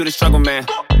never been through the struggle, man.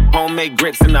 Homemade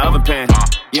grits in the oven pan.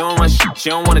 You don't run shit,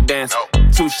 you don't wanna dance.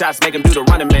 2 shots make him do the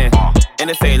running man. And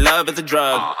they say love is a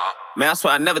drug. Man, that's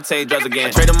why I never take drugs again.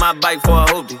 I traded my bike for a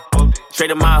hoopty.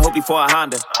 Traded my hoopty for a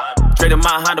Honda. Traded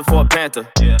my Honda for a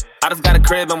Panther. I just got a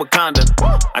crib in Wakanda.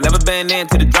 I never been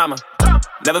into the drama.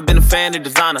 Never been a fan of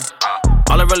designer.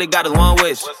 All I really got is one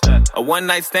wish. A one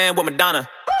night stand with Madonna.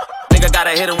 Think I gotta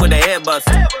hit him with the head bust.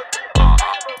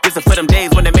 This is for them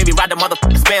days when they made me ride the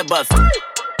motherfucking spare bus.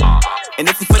 And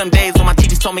this is for them days when my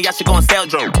teachers told me I should go and sell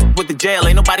drugs. With the jail,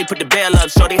 ain't nobody put the bail up.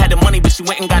 Shorty had the money, but she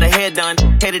went and got her hair done.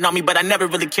 Hated on me, but I never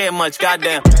really cared much,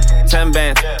 goddamn. 10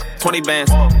 bands, 20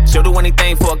 bands. She'll do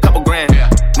anything for a couple grand.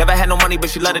 Never had no money,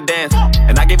 but she love to dance.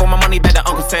 And I gave all my money back to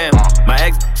Uncle Sam. My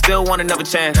ex still want another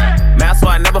chance. Man, that's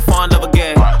why I never fall in love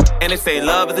again. And they say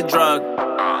love is a drug.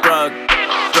 Drug,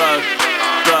 drug,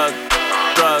 drug,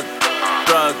 drug,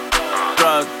 drug,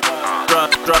 drug, drug,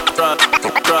 drug, drug, drug,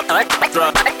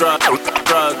 drug, drug,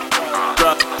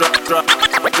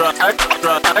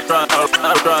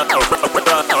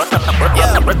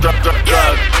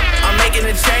 drug, I'm making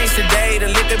a change today. The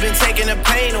liquor been taking the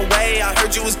pain away. I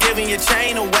heard you was giving your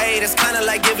chain away. That's kinda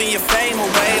like giving your fame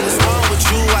away. What's wrong with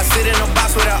you? I sit in a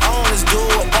box where the owners do.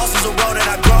 A boss is a road that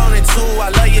I've grown into. I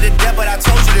love you to death, but I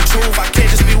told you the truth. I can't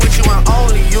just be with you and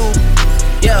only you.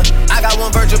 Yeah, I got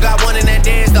one Virgil, got one, and that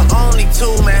day is the only two,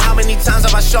 man. How many times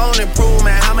have I shown and proved,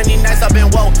 man? How many nights I've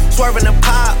been woke, swerving the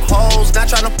potholes, not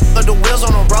trying to put the wheels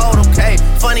on the road, okay?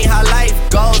 Funny how life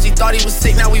goes, he thought he was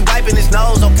sick, now we wiping his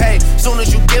nose, okay? Soon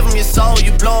as you give him your soul, you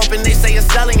blow up and they say you're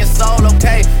selling your soul,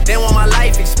 okay? They want my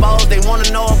life exposed, they wanna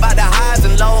know about the highs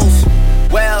and lows.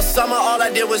 Well, summer all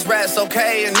I did was rest,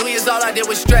 okay? And New Year's all I did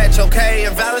was stretch, okay?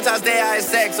 And Valentine's Day I had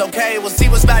sex, okay? We'll see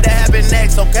what's about to happen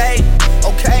next, okay?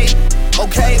 Okay,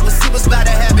 okay, we'll see what's about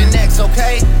to happen next,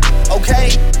 okay?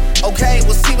 Okay, okay,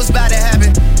 we'll see what's about to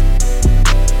happen.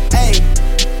 Hey,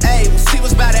 hey, we'll see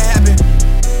what's about to happen.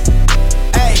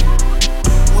 Hey,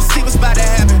 we'll see what's about to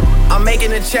happen. I'm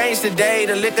making a change today.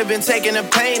 The liquor been taking the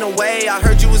pain away. I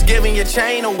heard you was giving your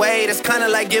chain away. That's kinda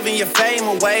like giving your fame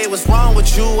away. What's wrong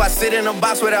with you? I sit in a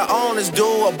box where the owners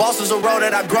do. A boss is a road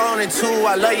that I've grown into.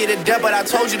 I love you to death, but I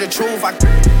told you the truth.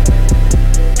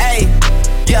 Hey,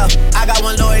 yeah, I got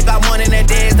one lawyer, got one, and that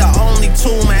day is the only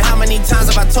two, man. How many times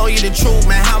have I told you the truth,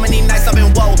 man? How many nights I've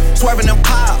been woke, swerving them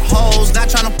potholes, not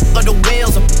trying to up the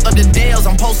wheels or up the deals.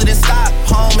 I'm posted in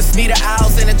Stockholm. It's me, the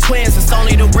Owls, and the Twins. It's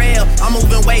only the real. I'm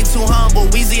moving way too humble.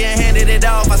 Weezy and handed it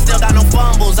off. I still got no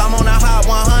fumbles. I'm on a hot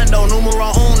 100,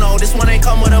 numero uno. This one ain't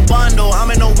come with a bundle.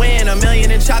 I'm in the win, $1 million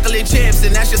in chocolate chips,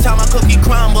 and that's just how my cookie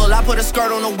crumble. I put a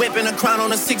skirt on a whip and a crown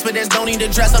on a 6, but there's no need to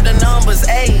dress up the numbers.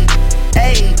 Ayy,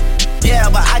 ayy.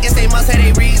 Yeah, but I guess they must have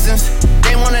their reasons.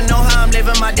 They wanna know how I'm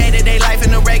living my day-to-day life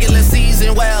in the regular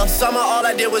season. Well, summer all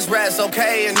I did was rest,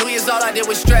 okay? And New Year's all I did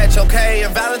was stretch, okay?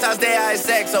 And Valentine's Day I had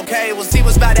sex, okay? We'll see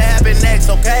what's about to happen next,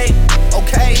 okay?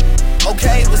 Okay,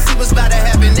 okay, we'll see what's about to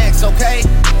happen next, okay?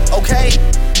 Okay,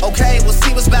 okay, we'll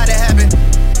see what's about to happen.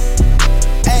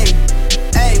 Hey,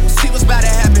 hey, we'll see what's about to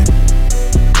happen.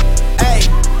 Hey,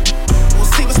 we'll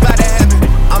see what's about to happen.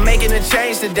 I'm making a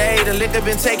change today. The liquor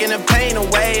been taking the pain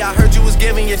away. I heard you was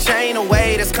giving your chain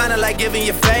away. That's kinda like giving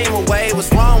your fame away.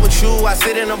 What's wrong with you? I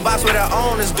sit in a box where the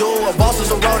owners do. A boss is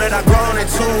a road that I've grown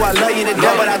into. I love you to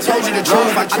death, but I told you the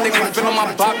truth. I think I'm feeling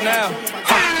my bop now.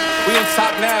 We on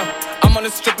top now. I'm on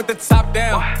the strip with the top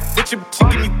down. Bitch, your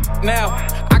bitch, give me now.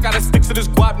 I gotta stick to this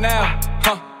guap now.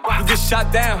 You get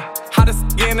shot down. Hottest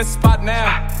in the spot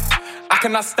now. I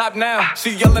cannot stop now.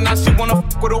 She yelling out, she wanna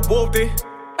fuck with a wolfie.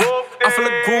 I feel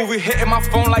a groovy, hitting my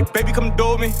phone like, baby, come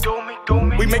do me.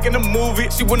 We making a movie.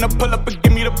 She wanna pull up and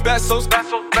give me the pesos.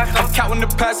 I'm counting the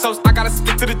pesos. I gotta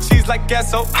stick to the cheese like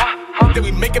queso. Then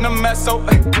we making a mess, so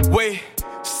wait,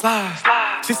 slide.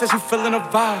 She said she feeling a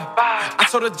vibe. I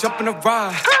told her jump in the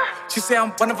ride. She said I'm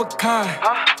one of a kind.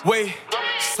 Wait,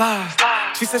 slide.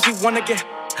 She said she wanna get.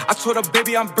 I told her,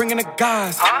 baby, I'm bringing the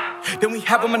guys. Then we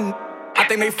have them a. I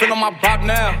think they feelin' my bop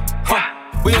now.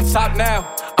 We on top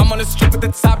now. I'm on the strip with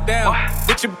the top down.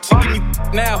 With your bitch, give me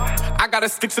now. I gotta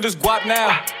stick to this guap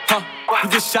now. We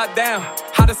get shot down.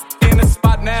 Hottest in the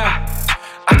spot now.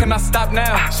 I cannot stop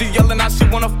now. She yelling out, she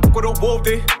wanna fuck with a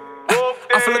wolfie.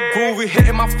 I feel a groovy,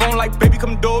 hitting my phone like, baby,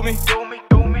 come do me.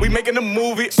 We making a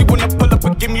movie. She wanna pull up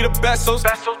and give me the pesos.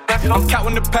 I'm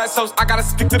counting the pesos. I gotta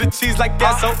stick to the cheese like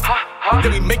queso.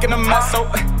 Then we making a mess, so.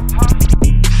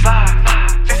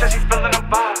 She said she feeling a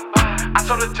vibe. I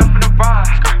told her jump in the ride.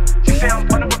 She said I'm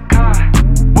one of a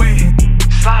kind. Wait,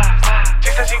 slide. She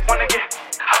said she wanna get.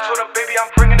 I told her, baby, I'm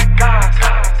bringing the guys.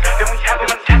 Then we have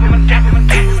them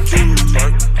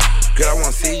twerk. Girl, I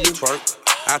wanna see you twerk.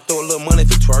 I throw a little money if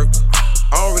you twerk.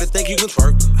 I don't really think you can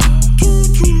twerk.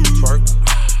 Twerk.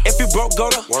 If you broke, go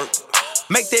to work.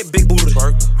 Make that big booty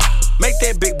twerk. Make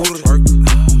that big booty twerk.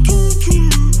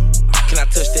 Can I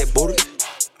touch that booty?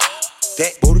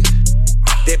 That booty.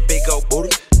 That big old booty.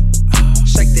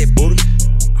 Shake that booty.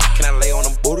 Can I lay on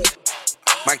them booty?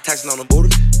 Mike Tyson on the booty.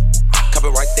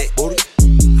 Copyright that booty.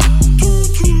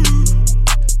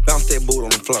 Bounce that booty on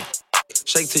the floor.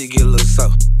 Shake till you get a little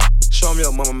soft. Show 'em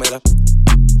your mama made up.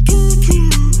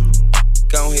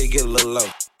 Go ahead, get a little low.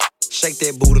 Shake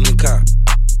that booty in the car.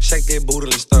 Shake that booty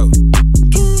in the stove.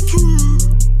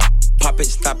 Pop it,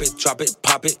 stop it, drop it,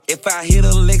 pop it. If I hit a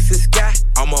Lexus sky,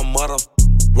 I'm a mother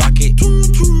rocket.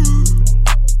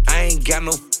 I ain't got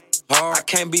no heart. I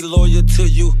can't be loyal to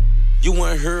you. You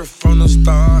weren't here from the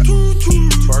start.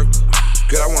 Twerk.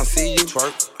 Girl, I wanna see you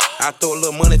twerk. I throw a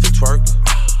little money if you twerk.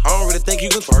 I don't really think you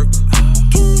can twerk.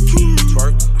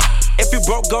 Twerk. If you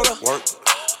broke, go to work.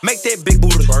 Make that big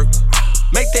booty twerk.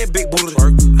 Make that big booty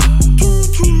twerk.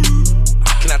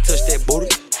 Can I touch that booty?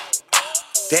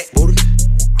 That booty.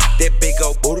 That big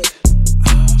old booty.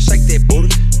 Shake that booty.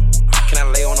 Can I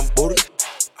lay on them booty?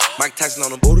 Mike Tyson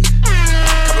on the booty.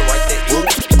 Copyright that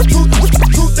booty.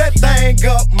 Shoot that thing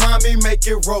up, mommy, make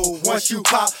it roll. Once you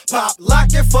pop,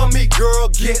 lock it for me, girl,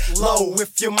 get low.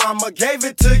 If your mama gave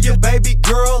it to you, baby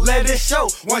girl, let it show.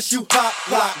 Once you pop,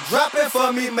 lock, drop it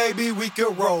for me, maybe we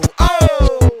could roll.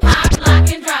 Oh! Pop, lock,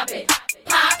 and drop it.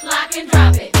 Pop, lock, and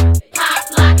drop it. Pop,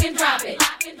 lock, and drop it.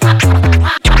 Pop,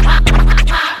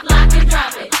 lock, and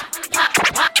drop it. Pop,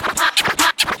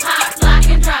 lock,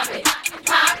 and drop it.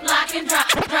 Pop, lock, and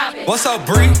drop it. What's up,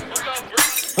 Bree?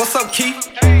 What's up, Keith?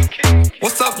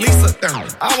 What's up, Lisa?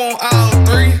 I want all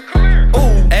three.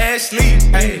 Ooh, Ashley.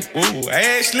 Hey, ooh,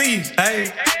 Ashley.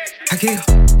 Hey. I get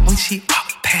her when she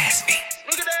walk past me.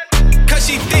 Cause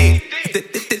she thick.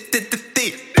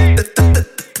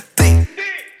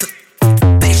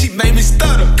 She made me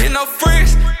stutter. And her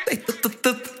friends, they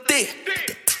thick.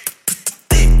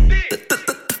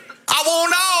 I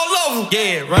want all of them.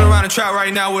 Yeah, run around the trap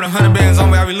right now with 100 bands on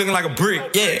me. I be looking like a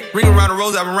brick. Yeah, ring around the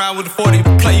rose. I been around with the 40.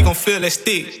 Play, you gon' feel that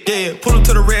stick. Yeah, pull up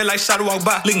to the red light. Shot walk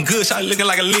by. Looking good. Shot looking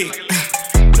like a lick.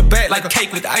 The back like a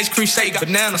cake with the ice cream shake. Got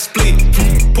banana split.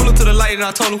 Pull up to the light and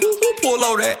I told her, who pull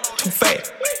over that? Too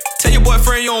fat. Tell your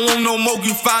boyfriend you don't want no more.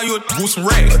 You find you with some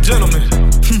rag. A gentleman.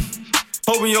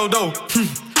 Open your door.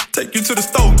 Take you to the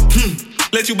store.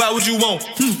 Let you buy what you want.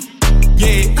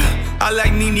 Yeah, I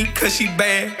like Nene cause she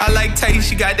bad. I like Tay,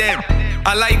 she got that.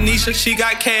 I like Nisha, she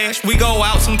got cash. We go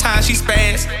out sometimes, she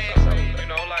spaz.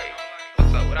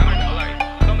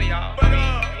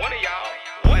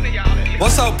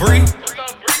 What's up, Bree?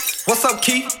 What's up,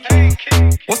 Keith?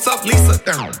 What's up, Lisa?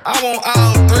 I want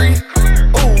all three.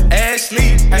 Ooh,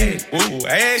 Ashley. Hey, ooh,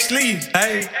 Ashley.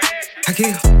 Hey. I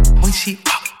get her when she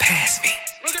walk past me.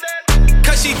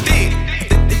 Cause she thick.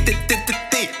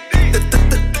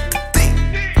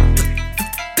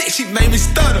 She made me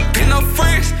stutter. And her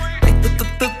friends, they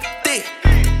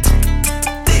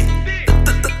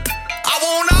I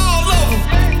want all of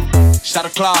them. Shot a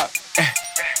clock,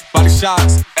 body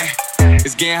shots,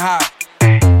 it's getting hot.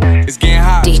 It's getting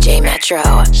hot. DJ Metro.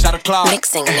 Shot a clock.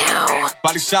 Mixing now.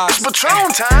 Body shots. It's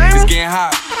Patron time. It's getting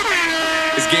hot.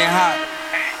 It's getting hot.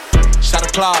 Shot a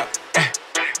clock.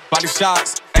 Body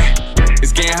shots.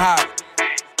 It's getting hot.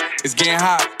 It's getting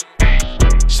hot.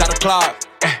 Shot a clock.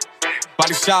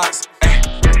 Body shots.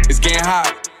 It's getting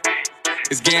hot.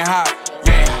 It's getting hot.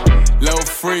 Yeah. Little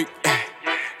freak.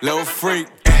 Little freak.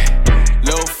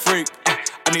 freak.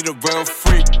 I need a real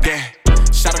freak, yeah.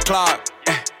 Shot a clock,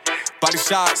 body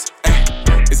shots,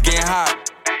 it's getting hot.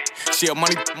 She a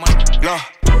money, love,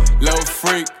 little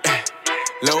freak,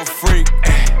 little freak,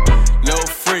 little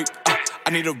freak. I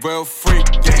need a real freak,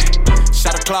 yeah.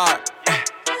 Shot a clock,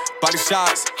 body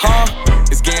shots,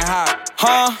 it's getting hot,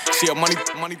 She a money,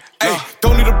 ayy.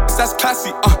 Don't need a bitch that's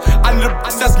classy, I need a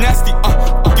bitch that's nasty,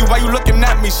 you why you looking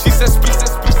at me? She says, speak,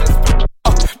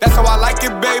 that's how I like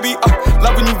it, baby.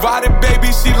 Love when you ride it,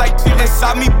 baby. She like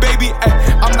inside me, baby.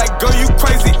 I'm like, girl, you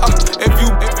crazy. If you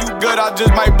good, I just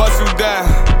might bust you down.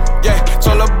 Yeah,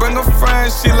 told her bring a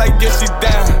friend. She like, yeah, she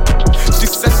down. She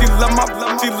said she love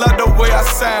she love the way I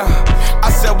sound. I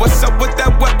said, what's up with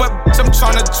that wet, bitch? I'm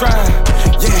tryna drown.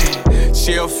 Yeah,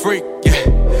 she a freak.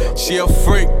 Yeah, she a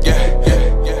freak.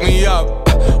 Yeah, me up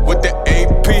with the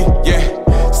AP.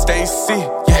 Yeah, Stacy.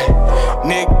 Yeah,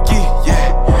 Nikki.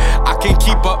 Yeah. I can't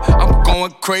keep up, I'm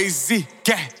going crazy,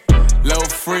 yeah. Little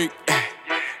freak,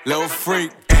 little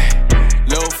freak,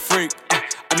 little freak.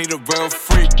 I need a real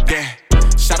freak, yeah.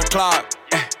 Shot a clock,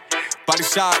 body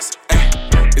shots,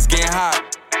 it's getting hot.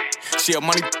 She a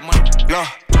money, love,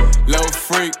 little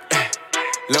freak,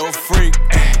 little freak,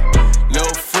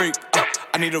 little freak.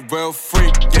 I need a real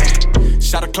freak, yeah.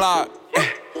 Shot a clock,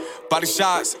 body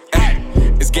shots,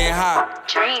 it's getting hot.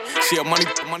 She a money.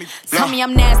 Tell me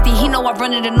I'm nasty. He know I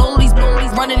run it and all these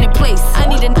running in place. I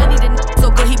need a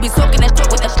so good he be soaking that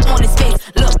with that shit on his face.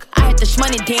 Look, I had the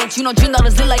shmoney dance. You know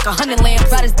 $3 lit like 100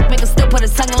 lamps. Ride his make him still put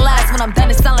his tongue in last. When I'm done,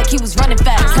 it sound like he was running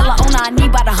fast. Tell her owner I need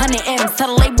about 100 M's.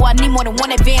 Tell the label I need more than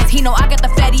one advance. He know I got the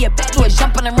fatty at back to it,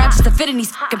 jumping around just to fit in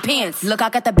these fucking pants. Look, I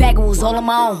got the bag, it was all on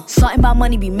my own. Something about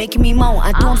money be making me moan.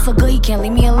 I do him so good, he can't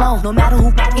leave me alone. No matter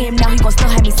who him now, he gon' still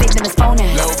have me saved in his phone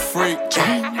ass. Little freak,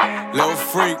 little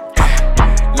freak,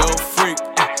 little freak.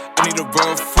 I need a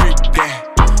real freak, yeah.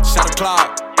 Shot a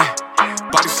clock,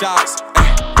 body shots,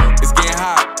 it's getting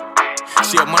hot.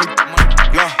 She a money,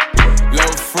 love,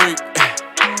 little freak,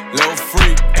 little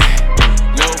freak,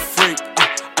 little freak.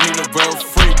 I need a real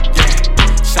freak,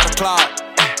 yeah. Shot a clock,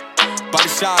 body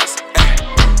shots,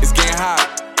 it's getting hot.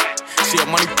 She a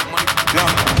money,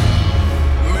 love.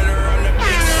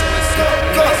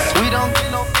 We don't get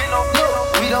no,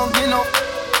 we don't get no,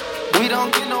 we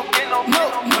don't get no,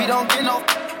 we don't get no.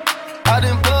 Out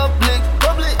in public,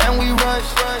 and we rush.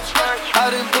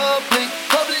 Out in public,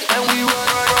 and we rush.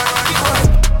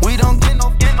 We don't get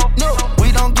no,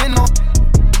 we don't get no,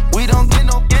 we don't get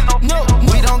no,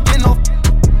 we don't get no.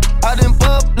 Out in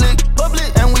public,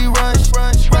 and we rush.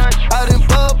 Out in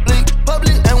public,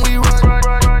 and we rush.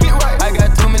 Get right. I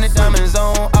got too many diamonds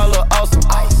on, I look awesome.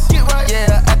 Get right.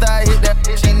 Yeah, after I hit that,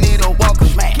 she need a walker.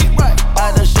 Get right.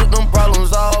 I done shoot them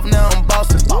problems off, now I'm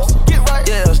bossing. Get right.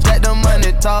 Yeah, stack the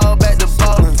money tall, back to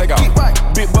ballin'. Get right.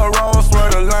 Big boy roll, swear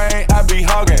the lane, I be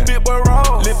hogging. Big boy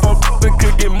roll, lift up and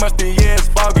cook it musty, yeah, it's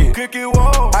foggy. Cookie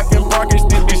wall, I can park it,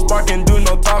 still be sparking, do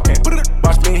no talking.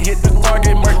 Watch me hit the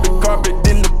target, mark the carpet,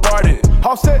 then the party.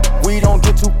 Offset, we don't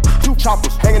get two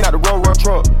choppers hanging out the road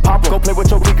truck. Pop go play with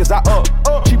your weed cause I up.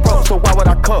 She broke, so why would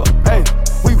I cut? Hey,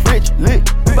 we rich, lit,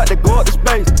 we bout to go up to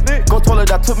space. Go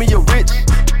toilet, I took me a rich,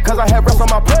 cause I had rest on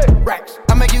my plate.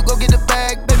 I make you go get the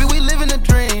bag, baby, we living a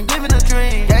dream.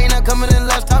 Gang not coming in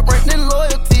last, top rank, then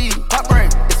loyalty. Top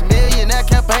rank, it's a millionaire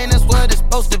campaign, that's what it's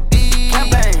supposed to be.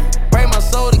 Campaign, bring my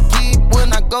soul to keep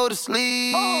when I go to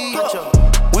sleep.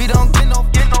 We don't get no,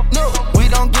 we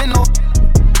don't get no,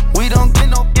 we don't get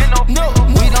no,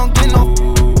 we don't get no.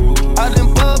 Out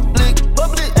in public,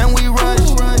 and we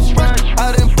rush.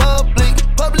 Out in public,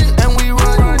 and we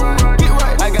rush. Get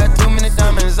right. I got too many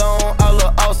diamonds on, I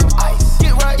look awesome.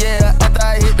 Get right. Yeah, after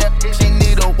I hit that, she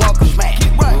need a walker.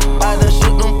 Get right. I done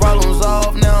shoot them problems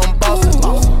off, now I'm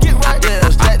bossing. Get right. Yeah,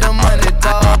 stack the money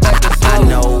tall, back to I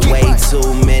know way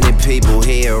too many people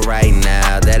here right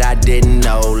now that I didn't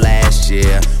know last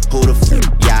year. Who the f***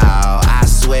 y'all? I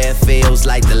swear it feels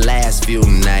like the last few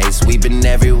nights. We've been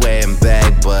everywhere and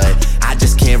back, but I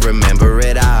just can't remember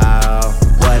it all.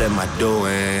 What am I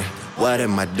doing? What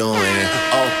am I doing?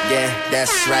 Oh yeah,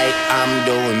 that's right, I'm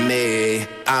doing me.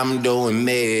 I'm doing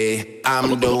me.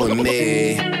 I'm doing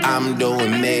me. I'm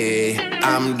doing me.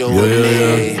 I'm doing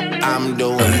me. I'm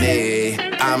doing me.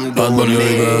 I'm doing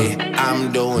me.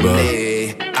 I'm doing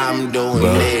me. I'm doing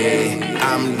me.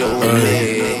 I'm doing me.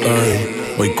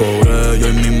 Hoy cobré y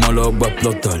hoy mismo lo voy a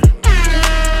explotar.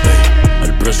 Ey,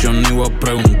 el precio ni voy a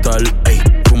preguntar. Ey,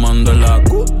 fumando en la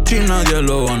Gucci nadie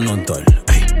lo va a notar.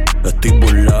 Ey, estoy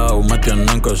burlado, me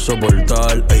tienen que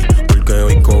soportar. Ey, porque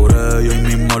hoy cobré y hoy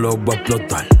mismo lo voy a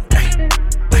explotar. Ey,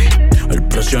 ey, el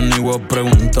precio precio ni voy a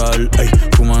preguntar. Ey,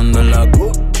 fumando en la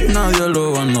Gucci, nadie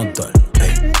lo va a notar.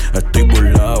 Ey, estoy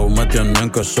burlado, me tienen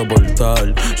que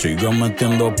soportar. Sigo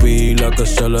metiendo pila que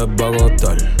se les va a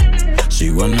agotar.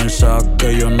 Sigo en el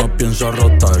saque, yo no pienso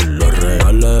rotar. Los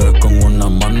reales con una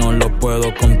mano los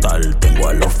puedo contar. Tengo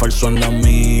a los falsos en la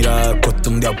mira, es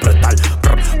cuestión de apretar.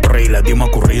 Y le dimos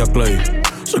a Curry a Clay.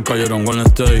 Se cayeron con el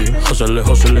stay,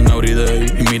 hustling everyday.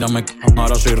 Y mírame,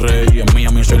 ahora soy rey. Y en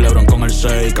Miami soy LeBron con el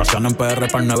 6. Casiano en PR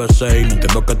para el 9-6. No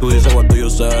entiendo que tú dices, what do you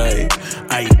say?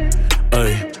 Ay,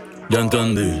 ay, ya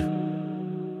entendí.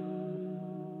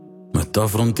 Me está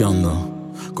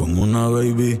fronteando con una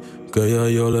baby que ya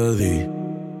yo le di.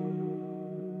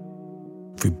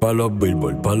 Fui pa' los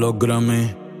Billboard, pa' los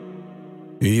Grammy,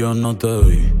 y yo no te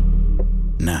vi.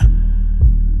 Nah,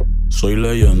 soy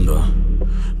leyenda.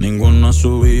 Ninguno ha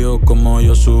subido como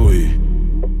yo subí.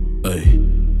 Ey,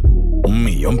 1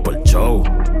 millón por show.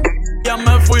 Ya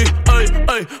me fui, ey,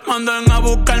 ey, manden a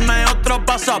buscarme otro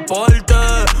pasaporte.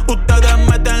 Ustedes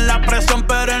meten la presión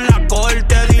pero en la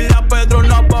corte. Dile a Pedro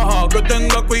Navaja que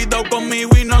tenga cuidado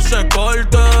conmigo y no se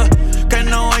corte. Que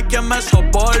no hay quien me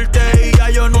soporte y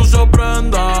ya yo no uso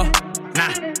prenda.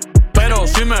 Nah, pero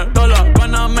si me da la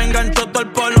gana me engancho todo el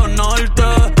Polo Norte.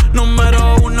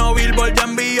 Número 1 Billboard, ya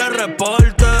envié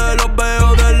reporte. Los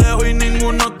veo de lejos y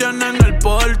ninguno tiene el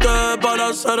porte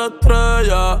para ser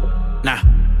estrella. Nah,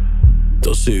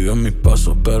 tú sigues mis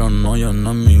pasos, pero no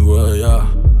llenas mi huella.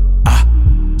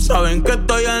 Saben que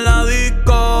estoy en la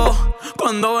disco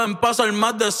cuando ven pasar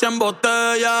más de 100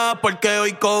 botellas. Porque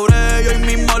hoy cobré y hoy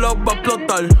mismo los va a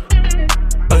explotar.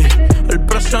 Ey, el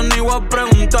precio ni voy a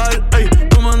preguntar. Ey,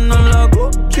 tomando en la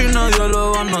Gucci nadie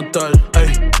lo va a notar.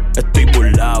 Ey, estoy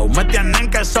burlado, me tienen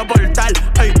que soportar.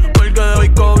 Ey, porque hoy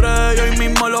cobré y hoy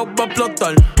mismo los va a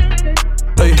explotar.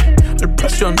 Ey, el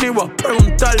precio ni voy a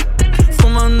preguntar.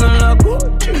 Fumando en la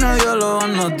Gucci nadie lo va a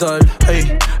notar.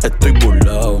 Ey, estoy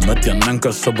burlado, me tienen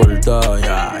que soportar.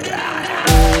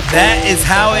 That is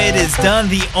how it is done.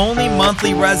 The only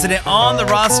monthly resident on the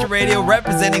roster radio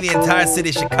representing the entire city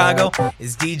of Chicago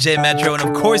is DJ Metro. And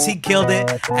of course, he killed it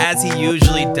as he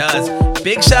usually does.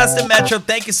 Big shouts to Metro.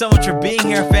 Thank you so much for being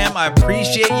here, fam. I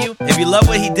appreciate you. If you love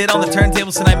what he did on the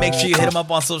turntables tonight, make sure you hit him up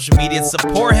on social media.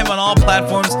 Support him on all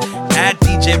platforms at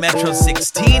DJ Metro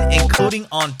 16, including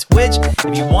on Twitch.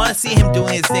 If you want to see him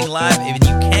doing his thing live, if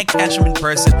you can't catch him in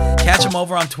person, catch him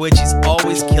over on Twitch. He's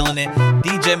always killing it.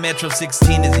 DJ Metro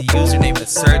 16 is a username to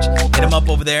search. Hit him up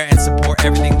over there and support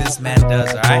everything this man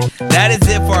does, alright? That is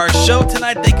it for our show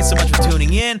tonight. Thank you so much for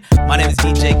tuning in. My name is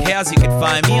DJ Chaos. You can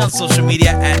find me on social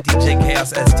media at DJ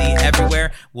Chaos SD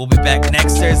everywhere. We'll be back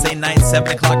next Thursday night,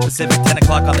 7 o'clock Pacific, 10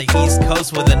 o'clock on the East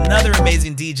Coast with another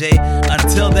amazing DJ.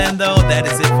 Until then, though, that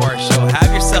is it for our show.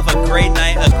 Have yourself a great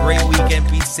night, a great weekend.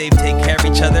 Be safe, take care of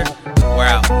each other. We're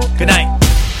out.